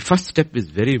 The first step is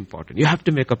very important. You have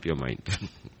to make up your mind.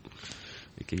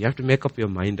 Okay, you have to make up your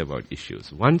mind about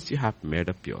issues. Once you have made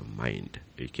up your mind,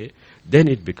 okay, then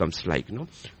it becomes like,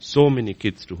 so many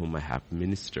kids to whom I have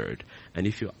ministered. And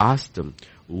if you ask them,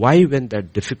 why when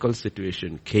that difficult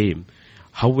situation came,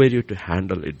 how were you to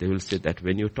handle it? They will say that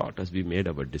when you taught us, we made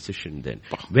our decision then.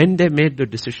 When they made the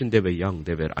decision, they were young,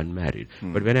 they were unmarried.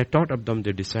 But when I taught of them,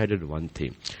 they decided one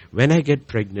thing. When I get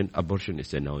pregnant, abortion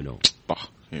is a no-no.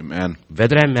 Amen.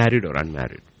 Whether I'm married or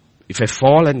unmarried. If I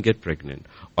fall and get pregnant,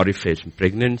 or if it's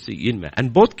pregnancy in marriage.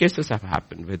 And both cases have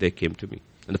happened where they came to me.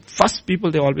 And the first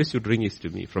people they always would ring is to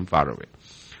me from far away.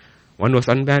 One was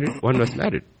unmarried, one was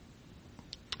married.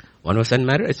 One was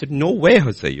unmarried. I said, no way,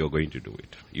 Jose, you're going to do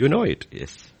it. You know it.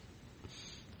 Yes.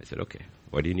 I said, okay,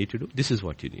 what do you need to do? This is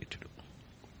what you need to do.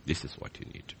 This is what you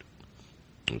need to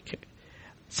do. Okay.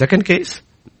 Second case,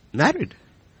 married,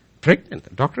 pregnant.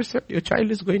 The doctor said, your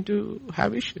child is going to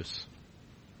have issues.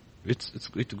 It's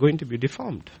going to be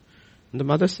deformed. And the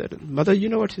mother said, mother, you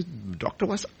know what? His doctor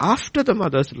was after the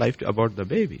mother's life about the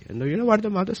baby. And you know what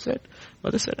the mother said?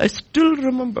 Mother said, I still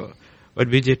remember what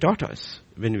Vijay taught us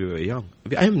when we were young.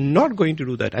 I am not going to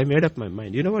do that. I made up my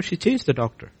mind. You know what? She changed the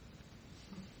doctor.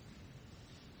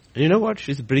 And you know what?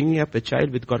 She's bringing up a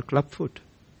child with got club foot.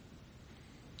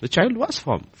 The child was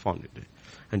found.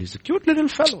 And he's a cute little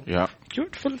fellow. Yeah.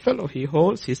 Cute little fellow. He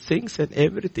holds, he sings and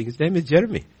everything. His name is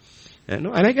Jeremy. And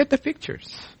I get the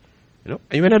pictures. And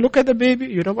when I look at the baby,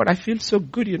 you know what? I feel so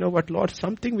good. You know what, Lord?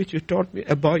 Something which you taught me,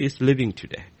 a boy is living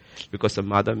today. Because the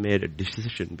mother made a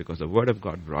decision, because the word of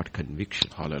God brought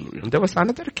conviction. Hallelujah. And there was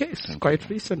another case quite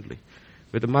recently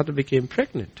where the mother became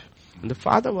pregnant. And the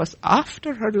father was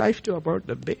after her life to abort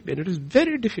the baby. And it was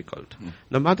very difficult.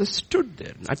 The mother stood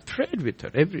there. And I prayed with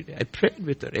her every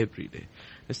day.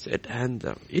 I said, and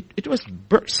it was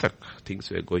berserk. Things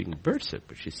were going berserk.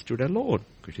 But she stood alone.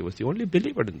 Because she was the only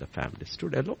believer in the family.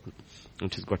 Stood alone.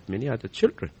 And she's got many other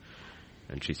children.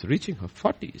 And she's reaching her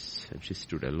 40s. And she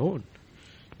stood alone.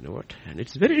 You know what? And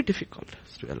it's very difficult to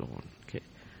stay alone. Okay?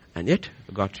 And yet,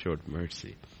 God showed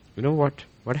mercy. You know what?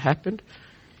 What happened?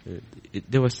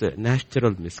 There was a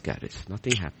natural miscarriage.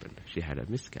 Nothing happened. She had a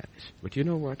miscarriage. But you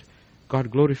know what? God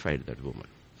glorified that woman.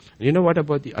 And you know what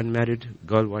about the unmarried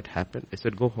girl? What happened? I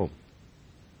said, go home.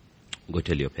 Go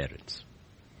tell your parents.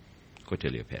 Go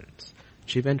tell your parents.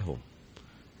 She went home.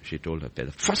 She told her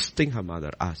parents. The first thing her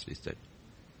mother asked is that,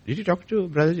 did you talk to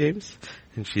Brother James?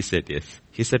 And she said, yes.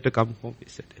 He said to come home. He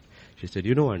said it. She said,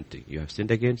 you know one thing. You have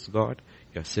sinned against God.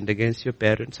 You have sinned against your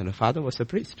parents. And her father was a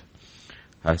priest.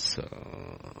 As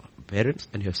parents,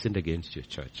 and you have sinned against your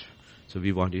church. So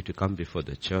we want you to come before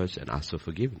the church and ask for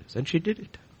forgiveness. And she did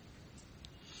it.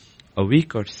 A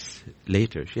week or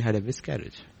later, she had a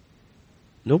miscarriage.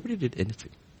 Nobody did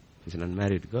anything. She's an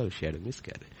unmarried girl. She had a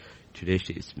miscarriage. Today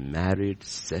she is married,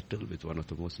 settled with one of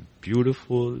the most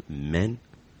beautiful men.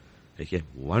 Like a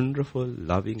wonderful,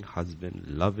 loving husband,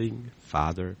 loving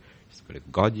father. She's got a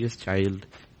gorgeous child.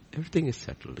 Everything is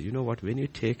settled. You know what? When you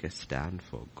take a stand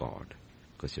for God,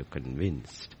 because you're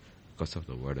convinced, because of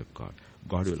the word of God,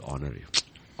 God will honor you.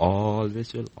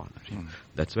 Always will honor you.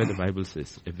 That's why the Bible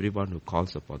says, everyone who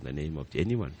calls upon the name of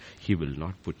anyone, he will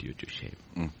not put you to shame.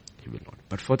 He will not.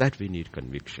 But for that we need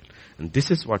conviction. And this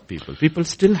is what people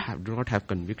still do not have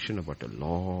conviction about a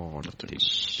lot of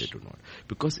things. They do not.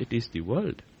 Because it is the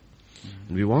world.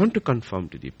 And we want to conform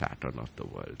to the pattern of the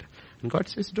world. And God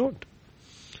says, don't.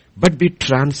 But be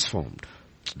transformed.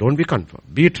 Don't be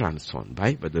conformed. Be transformed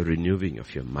by the renewing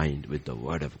of your mind with the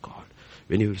word of God.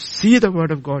 When you see the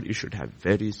word of God, you should have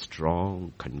very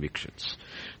strong convictions.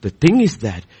 The thing is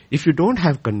that if you don't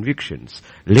have convictions,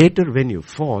 later when you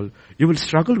fall, you will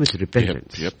struggle with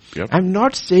repentance. Yep. I'm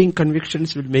not saying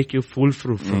convictions will make you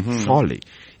foolproof from falling.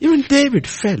 Even David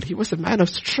fell. He was a man of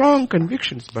strong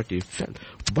convictions, but he fell.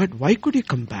 But why could he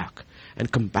come back?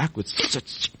 And come back with such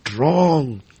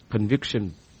strong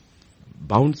conviction,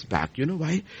 bounce back. You know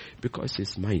why? Because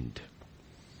his mind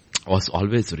was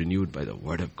always renewed by the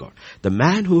word of God. The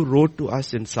man who wrote to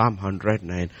us in Psalm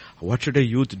 109, what should a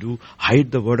youth do? Hide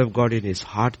the word of God in his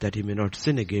heart that he may not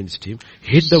sin against him.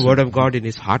 Hid the word of God in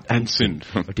his heart and sinned.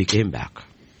 But he came back.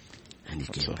 And he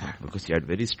came back because he had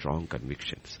very strong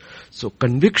convictions. So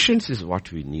convictions is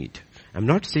what we need. I'm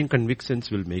not saying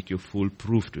convictions will make you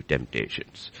foolproof to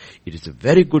temptations. It is a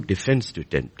very good defense to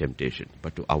temptation.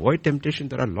 But to avoid temptation,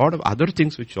 there are a lot of other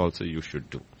things which also you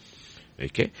should do.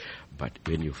 Okay? But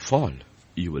when you fall,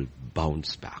 you will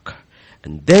bounce back.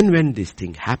 And then when this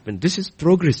thing happens, this is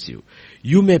progressive.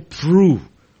 You may prove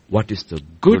what is the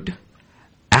good,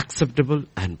 acceptable,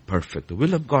 and perfect. The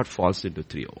will of God falls into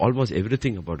three. Almost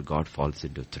everything about God falls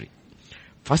into three.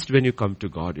 First, when you come to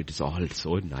God, it is all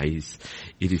so nice.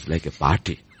 It is like a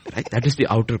party. Right? That is the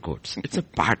outer courts. It's a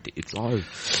party. It's all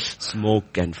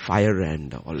smoke and fire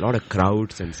and a lot of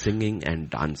crowds and singing and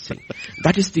dancing.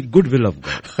 That is the good will of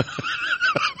God.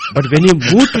 But when you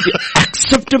move to the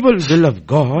acceptable will of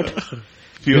God,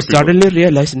 you suddenly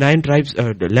realize 11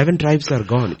 tribes are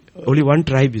gone. Only one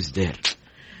tribe is there.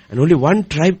 And only one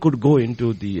tribe could go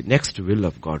into the next will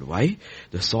of God. Why?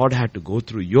 The sword had to go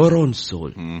through your own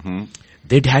soul.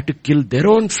 They'd had to kill their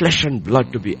own flesh and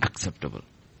blood to be acceptable.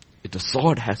 The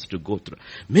sword has to go through.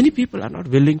 Many people are not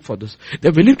willing for this.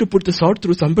 They're willing to put the sword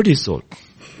through somebody's soul.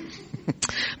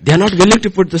 They are not willing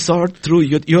to put the sword through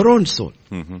your own soul.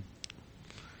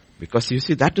 Because you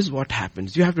see, that is what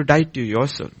happens. You have to die to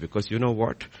yourself. Because you know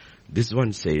what? This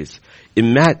one says,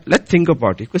 let's think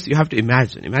about it. Because you have to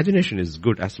imagine. Imagination is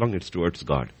good as long as it's towards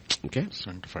God. Okay?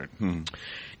 Sanctified.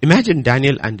 Imagine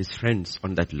Daniel and his friends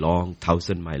on that long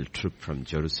 1,000-mile trip from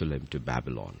Jerusalem to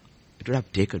Babylon. It would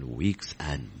have taken weeks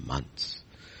and months.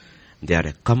 They are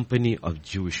a company of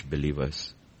Jewish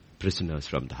believers, prisoners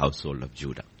from the household of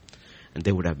Judah. And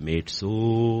they would have made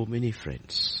so many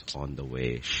friends on the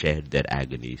way, shared their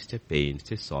agonies, their pains,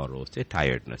 their sorrows, their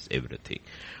tiredness, everything.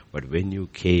 But when you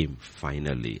came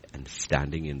finally and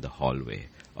standing in the hallway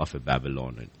of a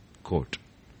Babylonian court,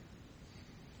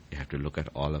 you have to look at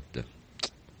all of them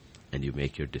and you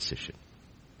make your decision.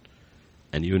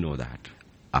 And you know that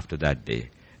after that day,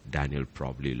 Daniel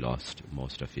probably lost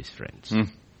most of his friends.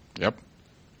 Yep.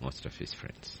 Most of his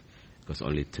friends. Because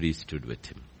only 3 stood with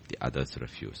him. The others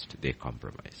refused. They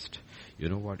compromised. You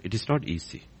know what? It is not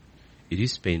easy. It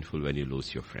is painful when you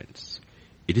lose your friends.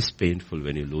 It is painful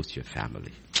when you lose your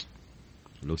family.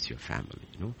 Lose your family,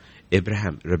 you know.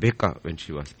 Rebecca, when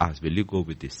she was asked, will you go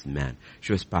with this man?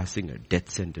 She was passing a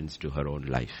death sentence to her own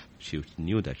life. She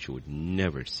knew that she would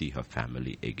never see her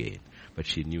family again. But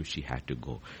she knew she had to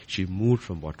go. She moved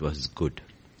from what was good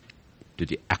to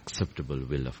the acceptable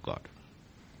will of God.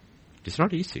 It's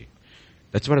not easy.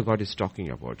 That's what God is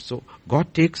talking about. So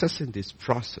God takes us in this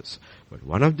process. But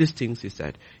one of these things is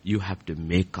that you have to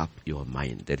make up your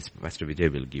mind. That is, Pastor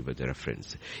Vijay will give us the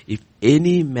reference. If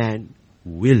any man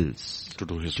wills to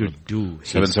do his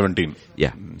 7:17.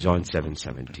 Yeah, John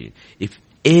 7:17. If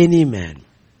any man,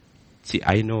 see,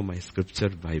 I know my scripture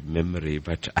by memory,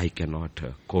 but I cannot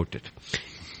quote it.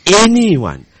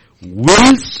 Anyone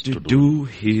wills to do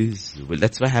his will.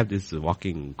 That's why I have this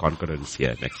walking concordance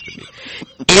here next to me.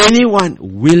 Anyone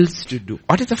wills to do.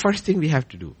 What is the first thing we have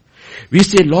to do? We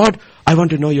say, Lord, I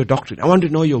want to know your doctrine. I want to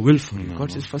know your will for me.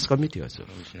 God says, first commit yourself.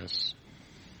 Yes.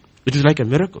 It is like a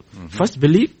miracle. First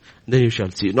believe, then you shall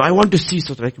see. No, I want to see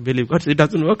so that I can believe. God says, it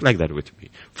doesn't work like that with me.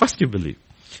 First you believe.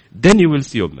 Then you will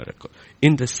see your miracle.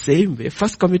 In the same way,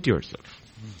 first commit yourself.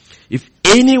 If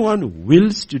anyone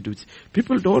wills to do this,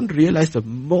 people don't realize the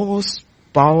most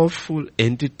powerful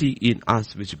entity in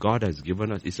us which God has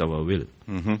given us is our will.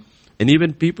 And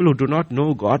even people who do not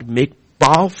know God make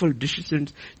powerful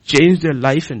decisions, change their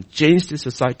life and change the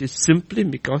society simply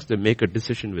because they make a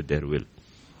decision with their will.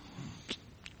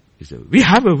 We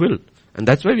have a will. And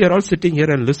that's why we are all sitting here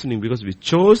and listening, because we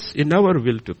chose in our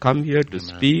will to come here, to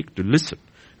speak, to listen.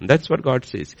 And that's what God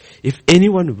says. If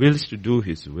anyone wills to do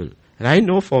his will. And I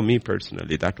know for me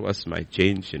personally, that was my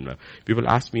change in my, people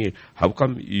ask me, how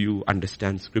come you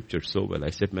understand scripture so well? I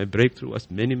said, my breakthrough was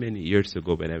many, many years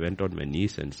ago when I went on my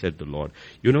knees and said to the Lord,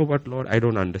 you know what, Lord, I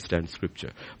don't understand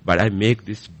scripture, but I make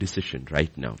this decision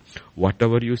right now.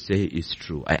 Whatever you say is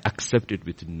true. I accept it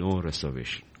with no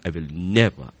reservation. I will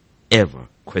never, ever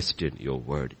question your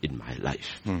word in my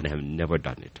life. And I have never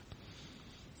done it.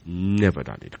 Never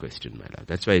done it, question my life.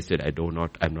 That's why I said I'm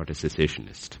not a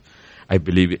cessationist. I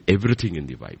believe everything in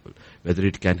the Bible. Whether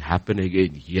it can happen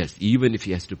again, yes. Even if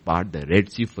he has to part the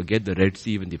Red Sea, forget the Red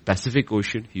Sea, even the Pacific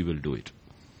Ocean, he will do it.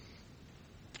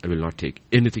 I will not take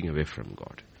anything away from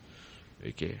God.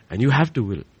 Okay? And you have to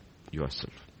will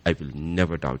yourself. I will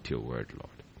never doubt your word,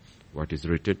 Lord. What is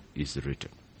written is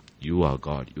written. You are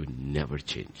God. You never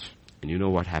change. And you know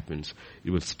what happens?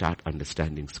 You will start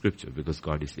understanding scripture because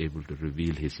God is able to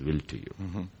reveal his will to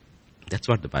you. That's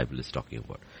what the Bible is talking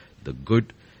about. The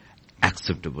good,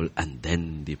 acceptable, and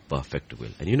then the perfect will.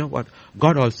 And you know what?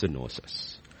 God also knows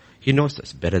us. He knows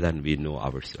us better than we know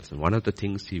ourselves. And one of the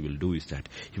things he will do is that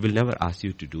he will never ask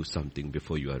you to do something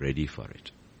before you are ready for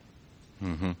it.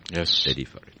 Yes. Ready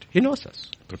for it. He knows us.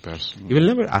 Prepares. He will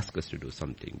never ask us to do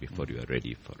something before you are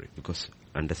ready for it. Because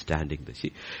understanding this.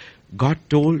 God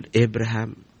told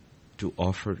Abraham to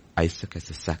offer Isaac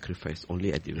as a sacrifice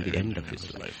only at the very end of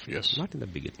his life. Yes. Not in the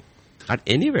beginning. Not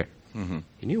anywhere.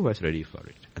 He knew he was ready for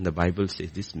it. And the Bible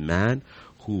says this man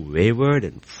who wavered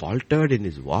and faltered in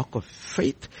his walk of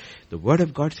faith, the word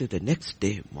of God says the next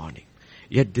day morning.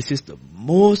 Yet this is the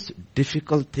most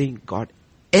difficult thing God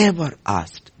ever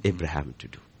asked Abraham to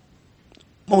do.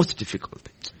 Most difficult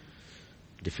thing.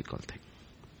 Difficult thing.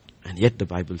 And yet the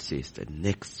Bible says the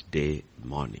next day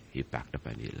morning he packed up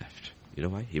and he left. You know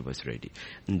why? He was ready.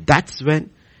 And that's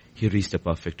when he reached the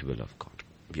perfect will of God.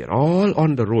 We are all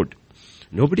on the road.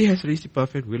 Nobody has reached the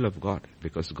perfect will of God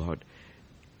because God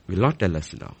will not tell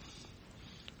us now.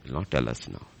 Will not tell us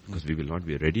now because we will not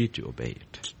be ready to obey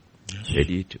it. Yes.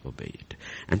 Ready to obey it.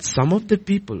 And some of the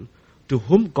people to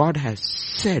whom God has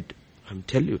said, I'm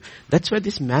telling you, that's why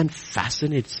this man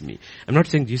fascinates me. I'm not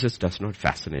saying Jesus does not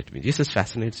fascinate me. Jesus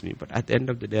fascinates me, but at the end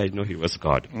of the day, I know he was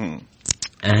God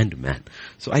and man.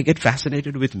 So I get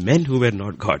fascinated with men who were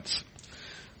not gods.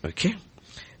 Okay?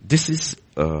 This is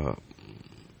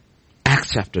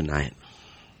Acts chapter 9.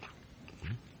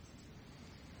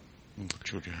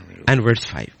 And verse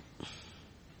 5.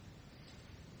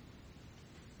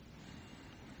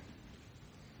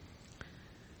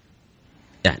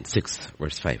 And 6,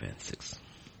 verse 5 and 6.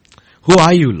 Who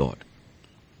are you, Lord?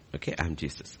 Okay, I'm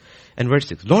Jesus. And verse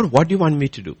 6, Lord, what do you want me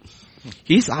to do?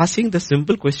 He's asking the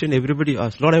simple question everybody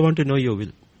asks. Lord, I want to know your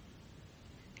will.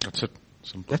 That's it.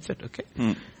 Simple. That's it,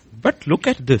 okay. But look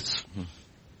at this.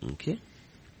 Okay.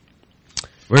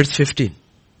 Verse 15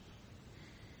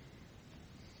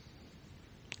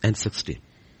 and 16.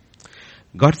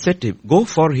 God said to him, go,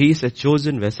 for he is a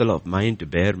chosen vessel of mine to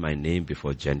bear my name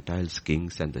before Gentiles,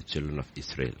 kings, and the children of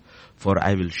Israel. For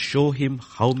I will show him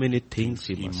how many things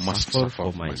he must suffer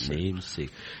for my name's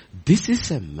sake. This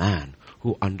is a man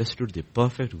who understood the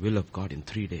perfect will of God in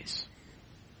 3 days.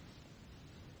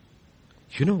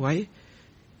 You know why?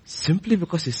 Simply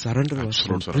because his surrender was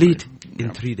complete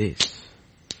in 3 days.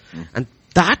 And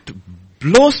that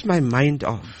blows my mind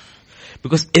off.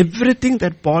 Because everything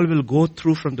that Paul will go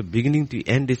through from the beginning to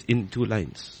end is in 2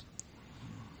 lines.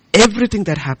 Everything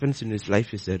that happens in his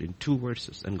life is there in 2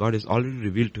 verses. And God has already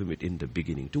revealed to him it in the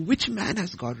beginning. To which man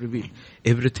has God revealed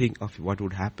everything of what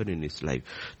would happen in his life?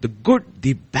 The good,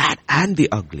 the bad, and the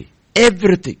ugly.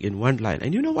 Everything in 1 line.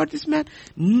 And you know what? This man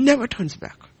never turns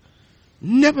back.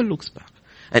 Never looks back.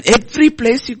 And every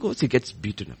place he goes, he gets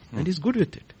beaten up. And he's good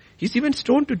with it. He's even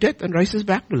stoned to death and rises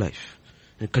back to life.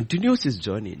 And continues his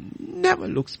journey, never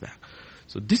looks back.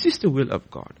 So this is the will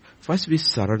of God. First we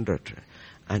surrender to it.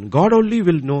 And God only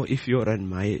will know if your and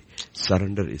my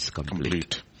surrender is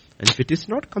complete. And if it is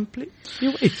not complete, He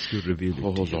waits to reveal it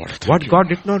to Lord, what God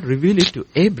did not reveal it to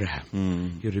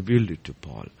Abraham, He revealed it to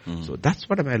Paul. So that's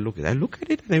what I look at. I look at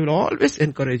it and I will always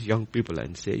encourage young people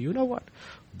and say, you know what?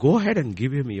 Go ahead and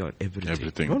give Him your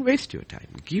everything. Don't waste your time.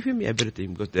 Give Him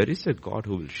everything because there is a God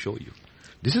who will show you.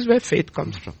 This is where faith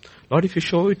comes from. Lord, if you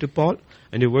show it to Paul,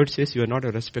 and your word says you are not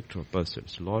a respecter of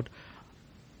persons, Lord,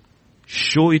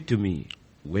 show it to me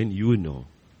when you know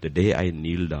the day I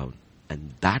kneel down,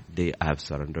 and that day I have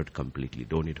surrendered completely.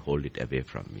 Don't hold it away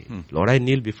from me. Lord, I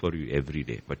kneel before you every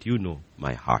day, but you know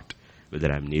my heart,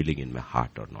 whether I'm kneeling in my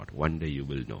heart or not. One day you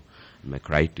will know. My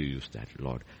cry to you is that,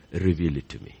 Lord, reveal it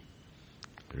to me.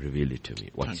 Reveal it to me.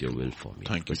 What's your will for me?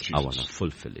 Because I want to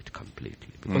fulfill it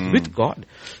completely. Because with God,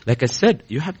 like I said,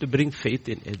 you have to bring faith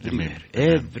in everywhere.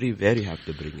 Amen. Everywhere you have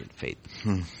to bring in faith.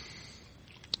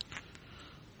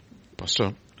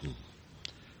 Pastor?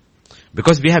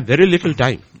 Because we have very little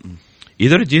time.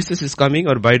 Either Jesus is coming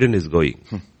or Biden is going.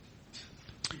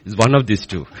 It's one of these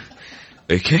two.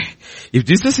 Okay? If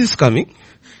Jesus is coming,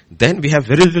 then we have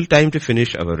very little time to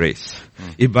finish our race.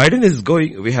 If Biden is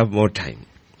going, we have more time.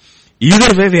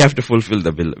 Either way, we have to fulfill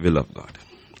the will of God.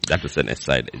 That was an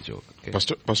aside joke. Okay.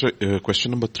 Pastor, question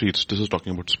number 3. This is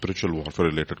talking about spiritual warfare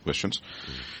related questions.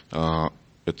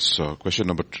 It's question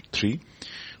number 3.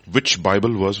 Which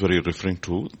Bible verse were you referring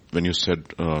to when you said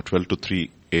 12 to 3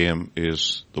 a.m.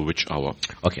 is the which hour?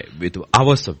 Okay, with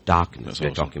hours of darkness, we're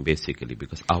talking basically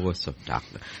because hours of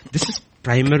darkness. This is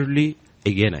primarily,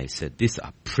 again I said, these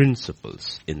are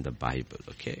principles in the Bible,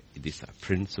 okay? These are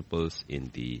principles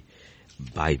in the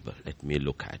Bible. Let me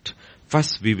look at.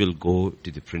 First we will go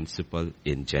to the principle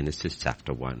in Genesis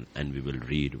chapter 1 and we will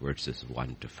read verses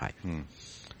 1 to 5.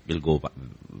 We'll go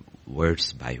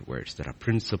words by words. There are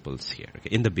principles here. Okay?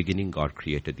 In the beginning God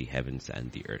created the heavens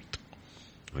and the earth.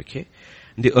 Okay?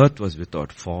 The earth was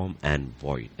without form and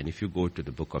void. And if you go to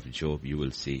the book of Job, you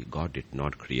will see God did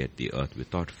not create the earth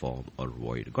without form or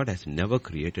void. God has never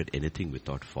created anything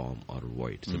without form or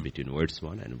void. So between verse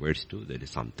 1 and verse 2, there is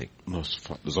something. There's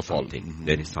a fall. Something.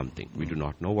 There is something. We do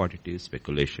not know what it is.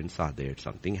 Speculations are there.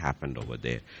 Something happened over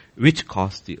there, which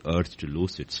caused the earth to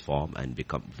lose its form and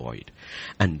become void.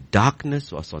 And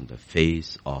darkness was on the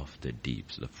face of the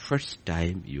deep. So the first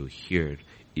time you hear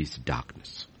is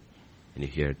darkness. And you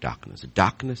hear darkness.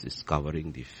 Darkness is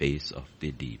covering the face of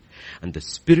the deep. And the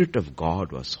Spirit of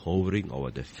God was hovering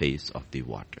over the face of the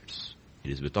waters.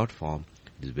 It is without form.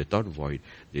 It is without void.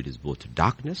 There is both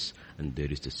darkness and there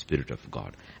is the Spirit of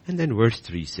God. And then verse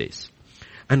 3 says,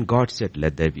 and God said,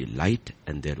 let there be light,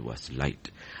 and there was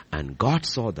light. And God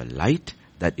saw the light,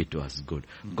 that it was good.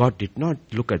 God did not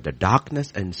look at the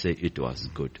darkness and say it was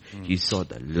good. He saw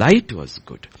the light was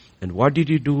good. And what did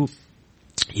he do?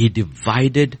 He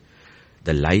divided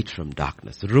the light from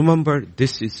darkness. Remember,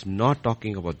 this is not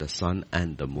talking about the sun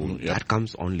and the moon. Yeah. That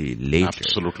comes only later.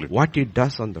 Absolutely. What it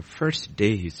does on the first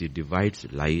day is it divides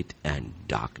light and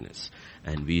darkness.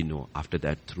 And we know after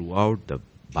that throughout the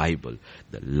Bible,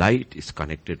 the light is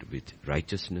connected with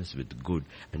righteousness, with good,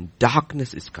 and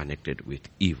darkness is connected with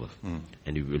evil.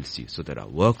 And you will see. So there are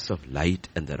works of light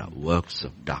and there are works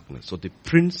of darkness. So the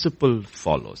principle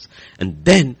follows. And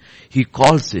then he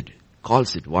calls it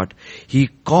what? He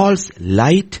calls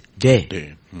light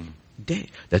day. Day.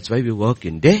 That's why we work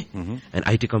in day. And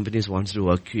IT companies wants to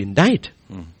work in night.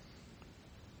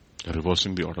 They're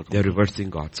reversing the order. They're reversing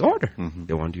God's order.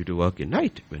 They want you to work in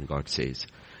night when God says.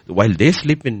 While they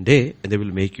sleep in day, and they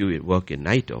will make you work in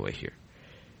night over here.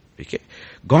 Okay?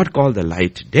 God called the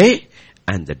light day,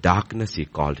 and the darkness he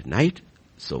called night.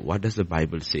 So what does the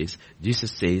Bible says?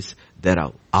 Jesus says there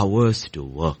are hours to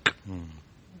work.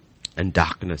 And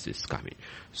darkness is coming.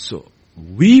 So,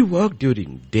 we work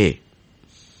during day.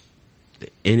 The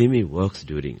enemy works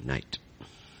during night.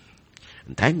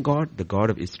 And thank God, the God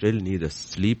of Israel neither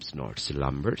sleeps nor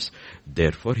slumbers.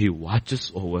 Therefore, he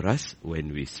watches over us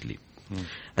when we sleep.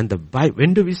 And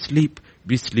when do we sleep?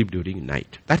 We sleep during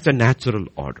night. That's a natural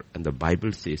order. And the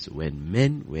Bible says when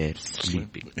men were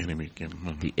sleeping, The enemy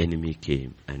came. the enemy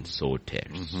came and sowed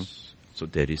tares. So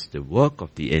there is the work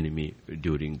of the enemy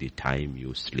during the time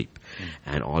you sleep.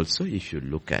 And also if you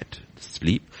look at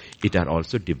sleep, it are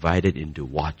also divided into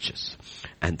watches.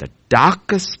 And the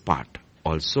darkest part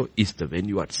also is when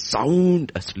you are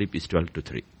sound asleep is 12 to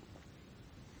 3.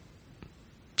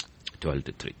 12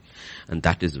 to 3. And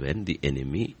that is when the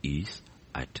enemy is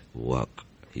at work.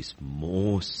 He's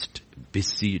most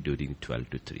busy during 12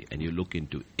 to 3. And you look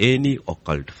into any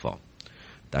occult form.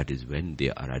 That is when they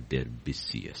are at their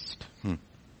busiest.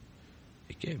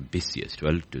 Okay, busiest.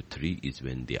 12 to 3 is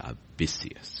when they are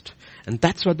busiest. And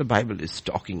that's what the Bible is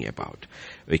talking about.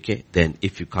 Okay, then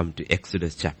if you come to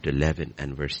Exodus chapter 11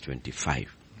 and verse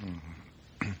 25.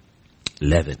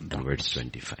 11 and verse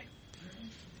 25.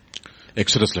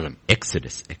 Exodus 11.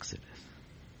 Exodus.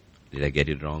 Did I get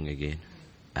it wrong again?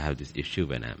 I have this issue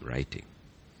when I'm writing.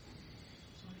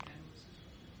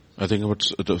 I think about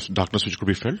the darkness which could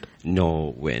be felt.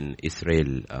 No, when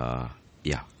Israel,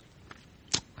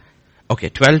 Okay,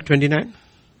 12:29.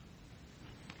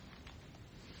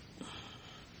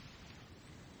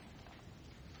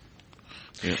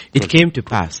 Yeah, It came to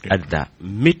pass at the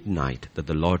midnight that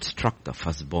the Lord struck the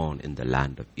firstborn in the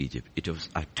land of Egypt. It was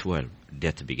at 12,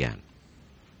 death began.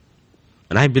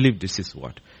 And I believe this is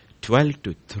what? 12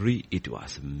 to 3, it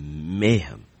was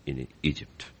mayhem in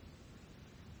Egypt.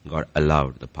 God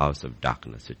allowed the powers of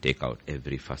darkness to take out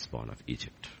every firstborn of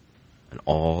Egypt. And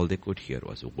all they could hear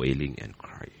was wailing and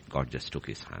crying. God just took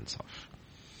his hands off.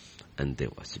 And there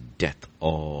was death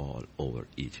all over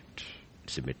Egypt.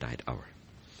 It's a midnight hour.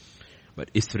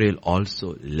 But Israel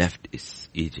also left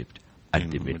Egypt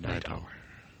at the midnight hour.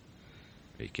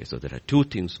 Okay, so there are two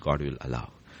things God will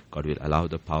allow. God will allow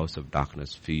the powers of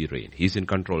darkness free reign. He's in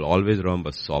control. Always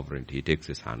remember sovereignty. He takes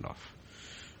his hand off.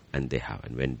 And they have.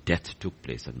 And when death took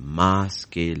place, and mass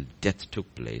scale death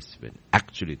took place, when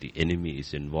actually the enemy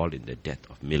is involved in the death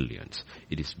of millions,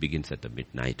 it begins at the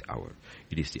midnight hour.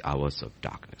 It is the hours of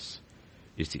darkness.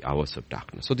 It's the hours of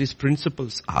darkness. So these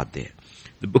principles are there.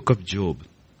 The book of Job.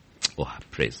 Oh,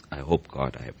 praise. I hope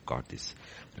God, I have got these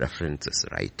references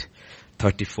right.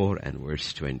 34 and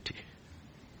verse 20.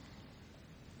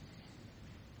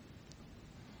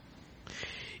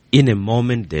 In a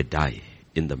moment they die.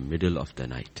 In the middle of the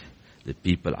night, the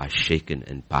people are shaken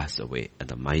and pass away, and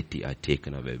the mighty are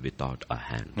taken away without a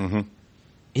hand.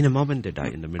 In a moment they die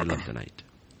in the middle of the night.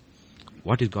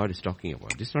 What is God is talking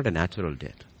about? This is not a natural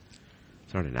death.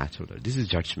 It's not a natural death. This is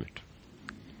judgment.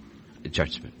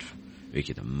 Judgment.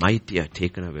 Wicked. The mighty are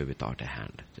taken away without a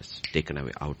hand. Just taken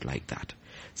away out like that.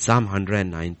 Psalm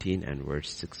 119 and verse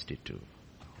 62.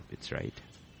 It's right.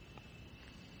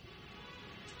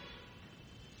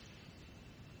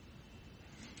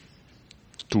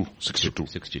 Two, 62.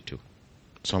 62.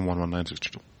 Psalm 119,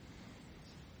 62.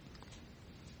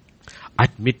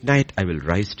 At midnight I will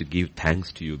rise to give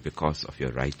thanks to you because of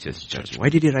your righteous judgment. Why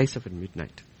did he rise up at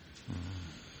midnight?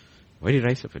 Why did he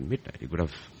rise up at midnight? He could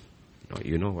have,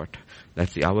 you know what?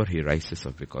 That's the hour he rises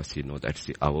up because he knows that's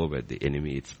the hour where the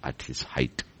enemy is at his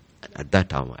height. At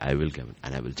that hour I will give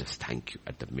and I will just thank you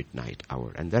at the midnight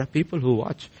hour. And there are people who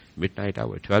watch midnight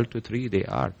hour, 12 to 3, they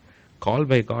are called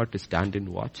by God to stand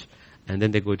in watch and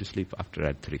then they go to sleep after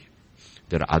at 3.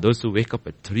 There are others who wake up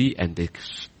at 3 and they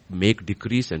make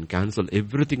decrees and cancel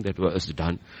everything that was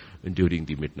done during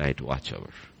the midnight watch hour.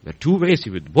 There are two ways,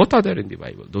 both are there in the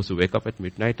Bible. Those who wake up at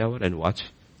midnight hour and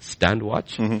stand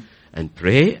watch and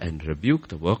pray and rebuke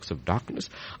the works of darkness.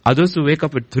 Others who wake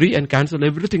up at 3 and cancel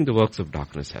everything the works of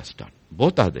darkness has done.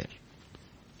 Both are there.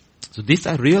 So these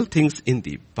are real things in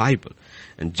the Bible.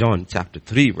 And John chapter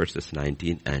 3 verses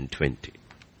 19 and 20.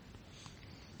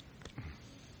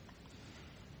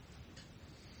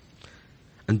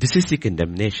 And this is the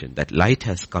condemnation, that light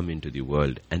has come into the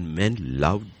world, and men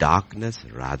love darkness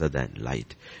rather than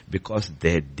light, because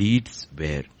their deeds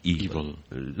were evil.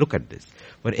 Look at this.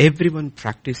 For everyone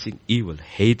practicing evil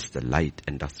hates the light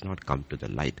and does not come to the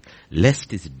light,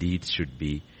 lest his deeds should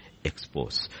be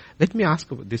exposed. Let me ask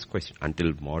about this question.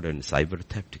 Until modern cyber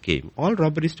theft came, all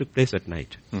robberies took place at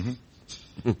night.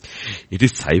 It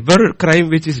is cyber crime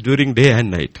which is during day and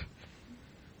night.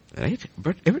 Right?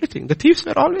 But everything, the thieves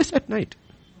were always at night.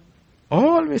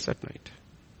 Always at night.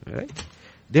 Right?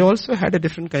 They also had a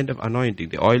different kind of anointing.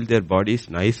 They oiled their bodies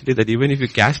nicely that even if you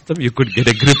catch them, you could get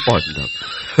a grip on them.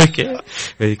 Okay?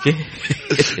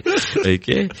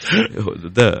 Okay?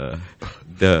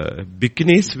 The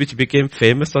bikinis which became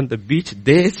famous on the beach,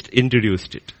 they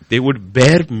introduced it. They would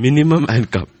bear minimum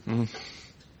and come.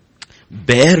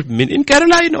 In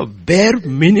Carolina, bare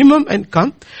minimum and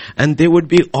come, and they would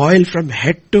be oiled from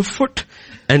head to foot,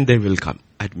 and they will come.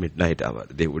 At midnight hour,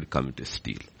 they would come to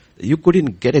steal. You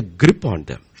couldn't get a grip on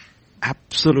them.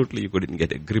 Absolutely, you couldn't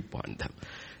get a grip on them.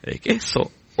 Okay,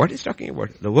 so what he's talking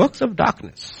about? The works of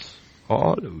darkness.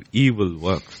 All evil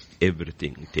works,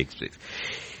 everything takes place.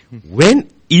 When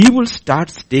evil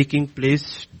starts taking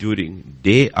place during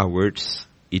day hours,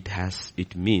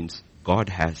 it means God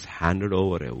has handed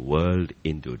over a world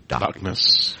into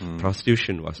darkness.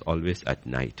 Prostitution was always at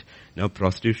night. Now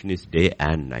prostitution is day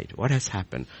and night. What has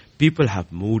happened? People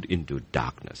have moved into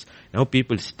darkness. Now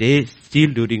people steal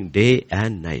during day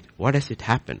and night. What has it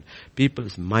happened?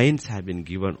 People's minds have been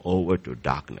given over to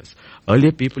darkness.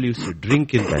 Earlier people used to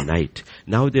drink in the night.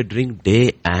 Now they drink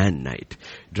day and night.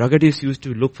 Drug addicts used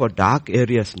to look for dark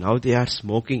areas. Now they are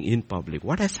smoking in public.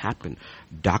 What has happened?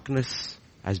 Darkness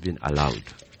has been allowed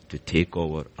to take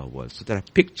over our world. So there are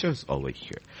pictures over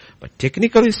here. But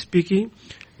technically speaking,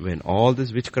 when all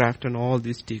this witchcraft and all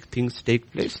these things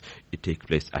take place, it takes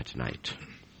place at night.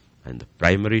 And the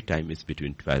primary time is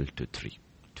between 12 to 3.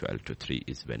 12 to 3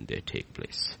 is when they take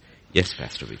place. Yes,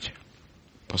 Pastor Vijay.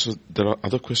 Pastor, there are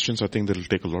other questions I think that will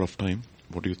take a lot of time.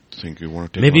 What do you think? You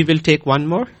want to take Maybe we'll take one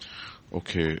more?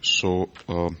 Okay, so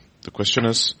the question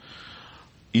is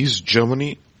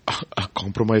Germany a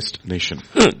compromised nation?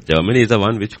 Germany is the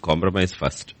one which compromised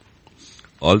first.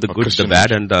 All the good, the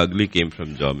bad and the ugly came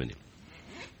from Germany.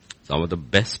 Some of the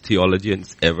best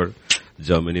theologians ever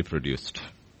Germany produced.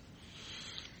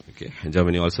 Okay. And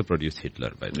Germany also produced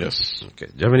Hitler, by the way. Yes. Okay.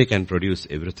 Germany can produce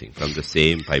everything from the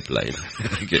same pipeline.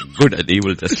 Okay. Good and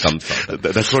evil just comes out.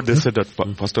 That's what they said at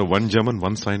Pastor, 1 German,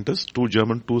 1 scientist, 2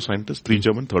 German, 2 scientists, 3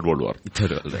 German, Third World War.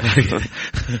 Third World War.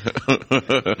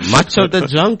 Much of the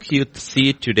junk you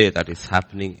see today that is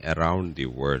happening around the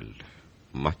world,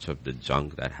 much of the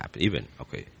junk that happened, even,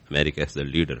 America is the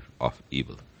leader of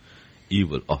evil,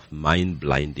 of mind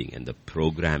blinding and the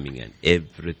programming and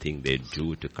everything they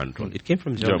do to control. It came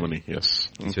from Germany. Yes.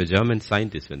 So German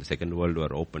scientists, when the Second World War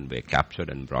opened, were captured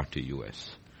and brought to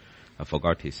US. I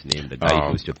forgot his name, the guy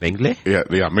who used to Mengele?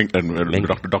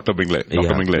 Dr.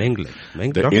 Mengele.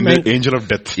 Mengele. Angel of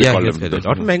death.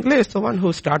 Dr. Mengele is the one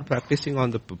who started practicing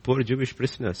on the poor Jewish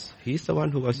prisoners. He's the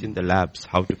one who was in the labs,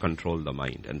 how to control the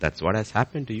mind. And that's what has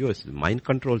happened to US. Mind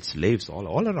control slaves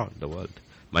all around the world.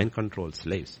 Mind control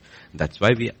slaves. That's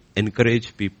why we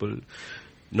encourage people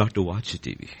not to watch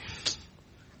TV.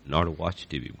 Not to watch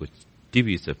TV. Because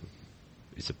TV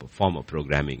is a form of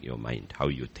programming your mind, how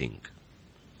you think.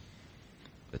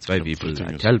 That's why I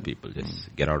tell people,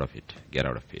 just get out of it. Get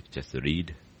out of it. Just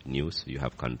read, news, you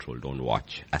have control. Don't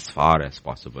watch. As far as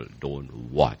possible,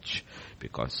 don't watch,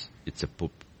 because it's a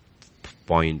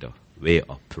way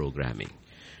of programming.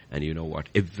 And you know what?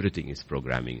 Everything is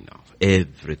programming now.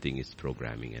 Everything is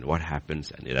programming. And what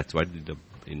happens, and that's why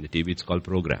in the TV it's called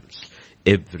programs.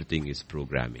 Everything is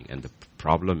programming. And the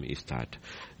problem is that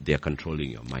they are controlling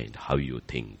your mind, how you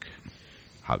think.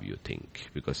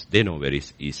 Because they know very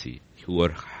easy.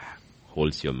 Whoever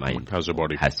holds your mind has your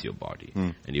body.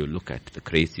 And you look at the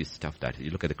crazy stuff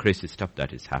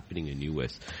that is happening in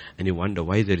US, and you wonder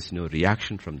why there is no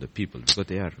reaction from the people, because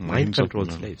they are mind control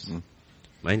slaves.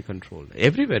 Mind control.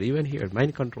 Everywhere, even here,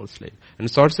 mind control slave. And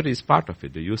sorcery is part of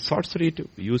it. They use sorcery to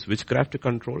use witchcraft to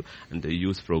control, and they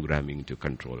use programming to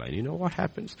control. And you know what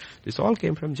happens? This all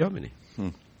came from Germany.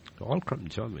 All from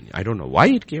Germany. I don't know why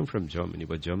it came from Germany,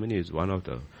 but Germany is one of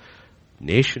the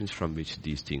nations from which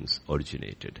these things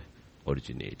originated.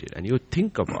 And you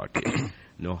think about it.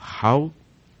 How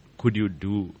could you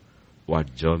do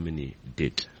what Germany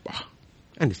did?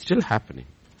 And it's still happening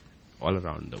all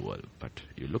around the world. But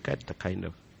you look at the kind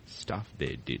of stuff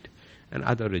they did, and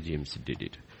other regimes did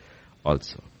it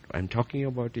also. I'm talking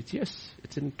about it, yes,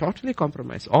 it's in totally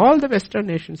compromised. All the Western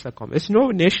nations are compromised. There's no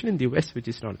nation in the West which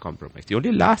is not compromised. The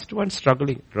only last one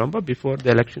struggling, remember before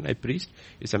the election I preached,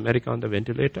 is America on the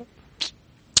ventilator?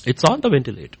 It's on the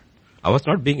ventilator. I was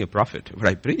not being a prophet, but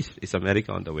I preached, is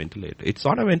America on the ventilator. It's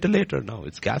on a ventilator now.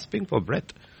 It's gasping for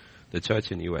breath, the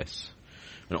church in US.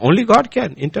 And only God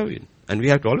can intervene. And we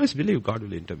have to always believe God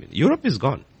will intervene. Europe is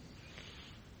gone.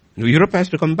 Europe has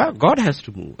to come back. God has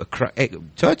to move. A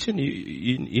church in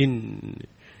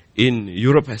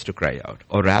Europe has to cry out.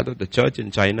 Or rather, the church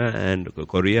in China and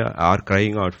Korea are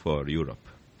crying out for Europe.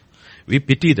 We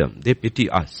pity them. They pity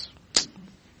us.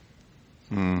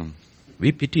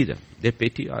 We pity them. They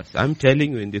pity us. I'm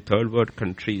telling you, in the third world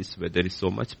countries where there is so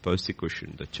much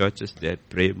persecution, the churches there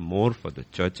pray more for the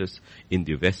churches in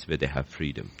the West where they have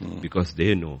freedom. Because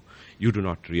they know, you do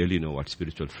not really know what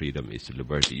spiritual freedom is,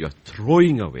 liberty. You're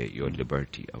throwing away your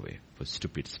liberty away for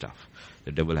stupid stuff.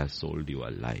 The devil has sold you a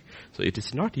lie. So it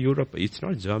is not Europe, it's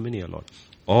not Germany alone.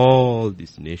 All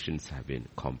these nations have been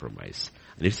compromised.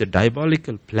 And it's a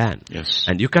diabolical plan. Yes.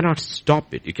 And you cannot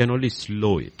stop it. You can only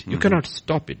slow it. You cannot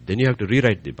stop it. Then you have to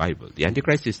rewrite the Bible. The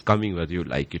Antichrist is coming whether you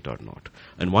like it or not.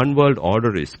 And one world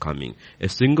order is coming. A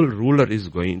single ruler is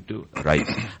going to rise.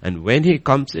 And when he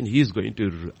comes in, he is going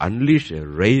to unleash a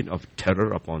reign of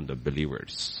terror upon the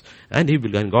believers. And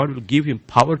God will give him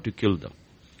power to kill them.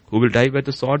 Who will die by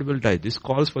the sword will die. This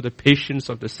calls for the patience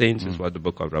of the saints is what the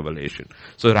book of Revelation.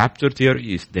 So rapture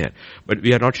theory is there. But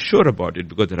we are not sure about it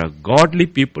because there are godly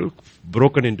people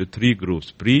broken into three groups,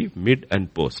 pre, mid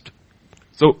and post.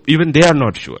 So even they are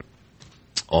not sure.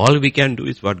 All we can do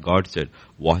is what God said,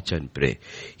 watch and pray.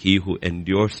 He who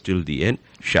endures till the end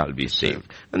shall be saved.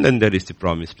 And then there is the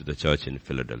promise to the church in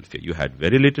Philadelphia. You had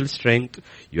very little strength.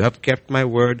 You have kept my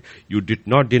word. You did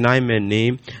not deny my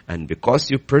name. And because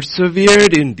you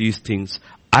persevered in these things,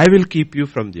 I will keep you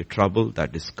from the trial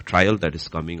that is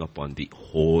coming upon the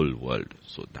whole world.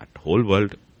 So that whole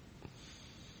world.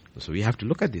 So we have to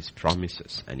look at these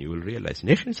promises and you will realize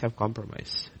nations have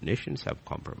compromised. Nations have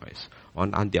compromised.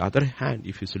 On the other hand,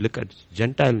 if you look at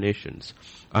Gentile nations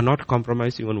are not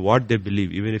compromising on what they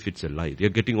believe, even if it's a lie. They are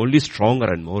getting only stronger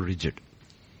and more rigid.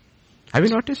 Have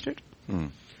you noticed it?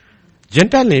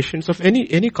 Gentile nations of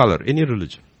any color, any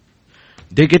religion,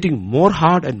 they're getting more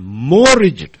hard and more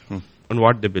rigid on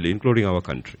what they believe, including our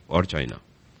country or China.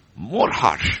 More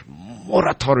harsh, more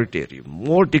authoritarian,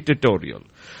 more dictatorial.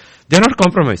 They're not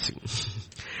compromising.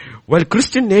 Well,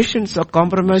 Christian nations are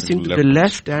compromising to the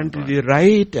left and to the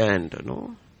right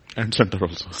and, And center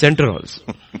also. Center also.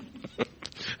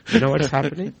 You know what's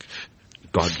happening?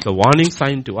 God's the warning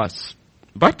sign to us.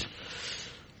 But,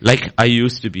 like I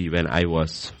used to be when I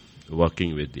was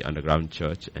working with the underground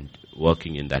church and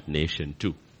working in that nation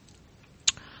too.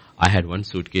 I had one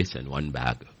suitcase and one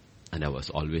bag. And I was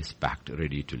always packed,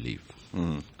 ready to leave.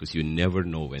 Because you never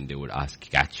know when they would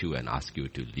catch you and ask you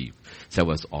to leave. So I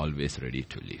was always ready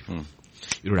to leave.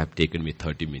 It would have taken me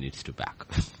 30 minutes to pack.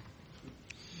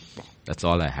 That's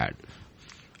all I had.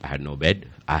 I had no bed.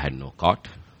 I had no cot.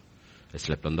 I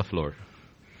slept on the floor.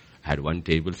 I had one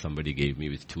table somebody gave me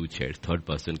with two chairs. Third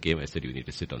person came. I said, you need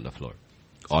to sit on the floor.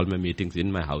 All my meetings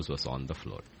in my house was on the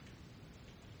floor.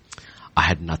 I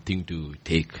had nothing to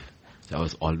take. So I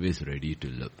was always ready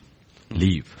to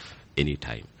leave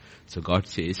anytime. So God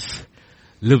says,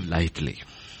 live lightly.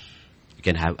 You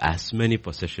can have as many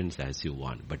possessions as you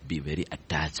want, but be very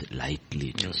attached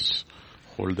lightly to it.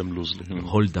 Hold them loosely.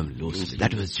 Hold them loosely.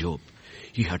 That was Job.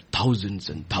 He had thousands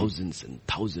and thousands and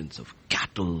thousands of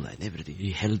cattle and everything.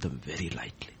 He held them very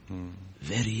lightly.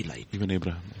 Very lightly. Even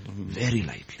Abraham. Very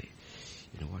lightly.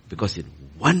 You know what? Because in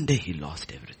one day he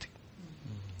lost everything.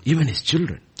 Even his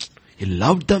children. He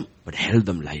loved them, but held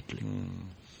them lightly.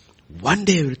 One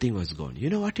day everything was gone. You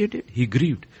know what he did? He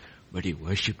grieved. But he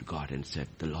worshipped God and said,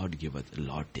 the Lord giveth, the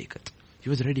Lord taketh. He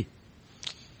was ready.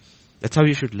 That's how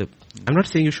you should live. I'm not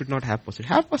saying you should not have possessions.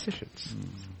 Have possessions.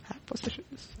 Have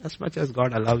possessions. As much as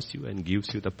God allows you and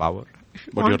gives you the power.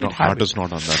 But your heart is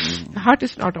not on that. The heart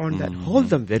is not on that. Hold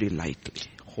them very lightly.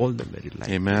 Hold them very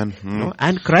lightly. Amen. You know,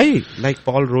 and cry like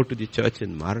Paul wrote to the church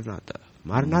in Maranatha.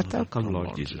 Maranatha, come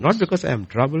Lord Jesus. Not because I am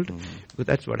troubled, but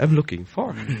that's what I'm looking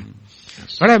for.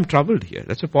 But I'm troubled here.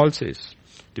 That's what Paul says.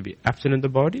 To be absent in the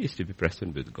body is to be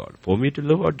present with God. For me to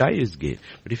live or die is gain.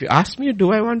 But if you ask me,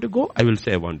 do I want to go? I will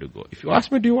say I want to go. If you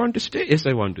ask me, do you want to stay? Yes,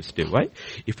 I want to stay. Why?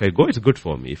 If I go, it's good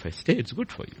for me. If I stay, it's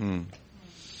good for you.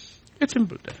 It's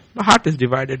simple. My heart is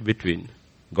divided between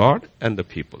God and the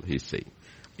people, he's saying.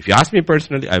 If you ask me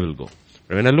personally, I will go.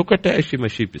 But when I look at it, actually my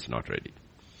sheep is not ready.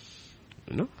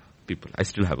 You know, people, I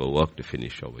still have a work to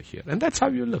finish over here. And that's how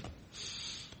you live.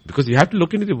 Because you have to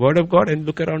look into the Word of God and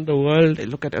look around the world,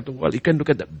 and look at the world. You can look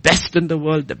at the best in the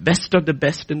world, the best of the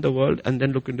best in the world, and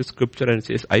then look into Scripture and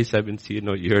says, eyes haven't seen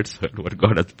or ears heard what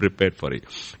God has prepared for it.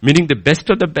 Meaning the best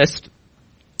of the best,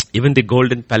 even the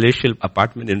golden palatial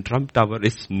apartment in Trump Tower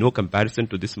is no comparison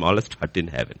to the smallest hut in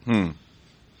heaven.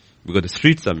 Because the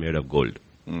streets are made of gold.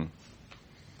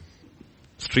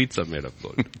 Streets are made of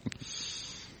gold.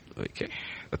 Okay.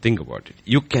 Think about it.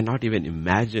 You cannot even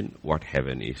imagine what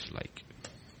heaven is like.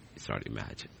 It's not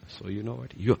imagined. So you know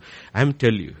what? I'm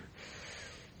telling you,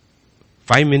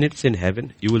 5 minutes in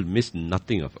heaven, you will miss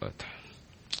nothing of earth.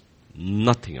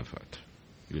 Nothing of earth.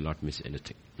 You will not miss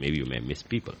anything. Maybe you may miss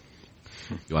people.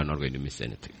 You are not going to miss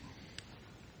anything.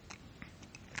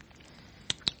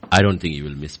 I don't think you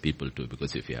will miss people too,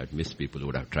 because if you had missed people, you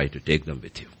would have tried to take them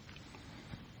with you.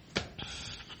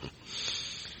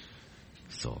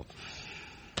 So,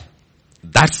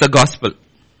 that's the gospel.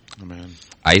 Amen.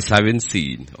 Eyes haven't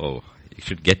seen. Oh, you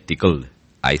should get tickled.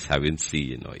 Eyes haven't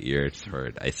seen or ears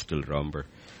heard. I still remember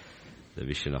the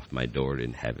vision of my door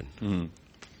in heaven.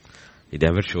 He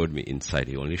never showed me inside.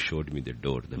 He only showed me the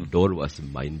door. The door was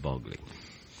mind-boggling.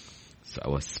 So I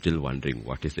was still wondering,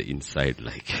 what is the inside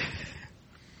like?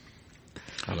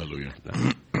 Hallelujah.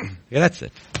 Yeah, that's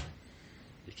it.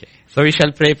 Okay. So we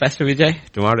shall pray, Pastor Vijay.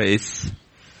 Tomorrow is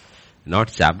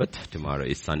not Sabbath. Tomorrow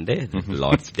is Sunday, the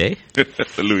Lord's Day.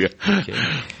 Hallelujah. Okay.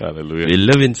 Hallelujah. We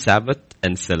live in Sabbath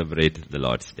and celebrate the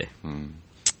Lord's Day.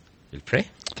 We'll pray.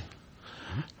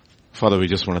 Father, we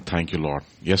just want to thank you, Lord.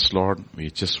 Yes, Lord, we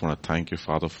just want to thank you,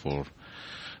 Father, for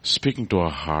speaking to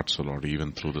our hearts, oh Lord,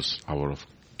 even through this hour of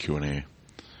Q&A.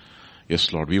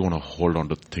 Yes, Lord, we want to hold on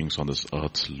to things on this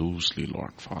earth loosely,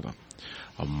 Lord, Father.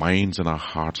 Our minds and our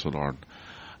hearts, oh Lord,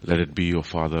 let it be, oh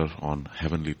Father, on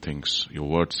heavenly things. Your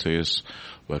word says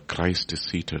where Christ is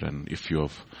seated, and if you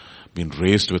have been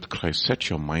raised with Christ, set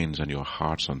your minds and your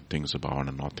hearts on things above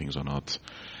and not things on earth.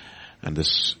 And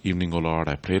this evening, oh Lord,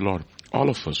 I pray, Lord, all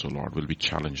of us, oh Lord, will be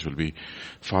challenged, will be,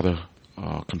 Father,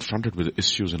 confronted with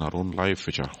issues in our own life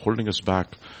which are holding us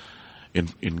back in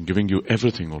giving you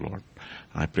everything, oh Lord.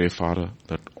 And I pray, Father,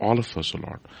 that all of us, oh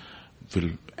Lord,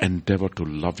 will endeavor to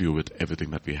love you with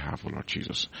everything that we have, O Lord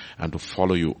Jesus, and to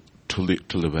follow you till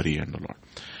the very end, O Lord.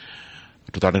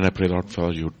 To that end, I pray, Lord,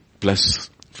 Father, you would bless,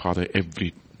 Father,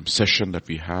 every session that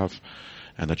we have,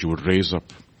 and that you would raise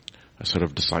up a set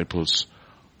of disciples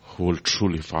who will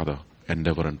truly, Father,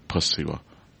 endeavor and persevere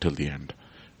till the end.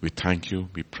 We thank you,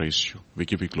 we praise you, we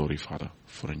give you glory, Father,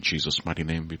 for in Jesus' mighty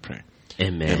name we pray.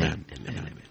 Amen. Amen. Amen. Amen.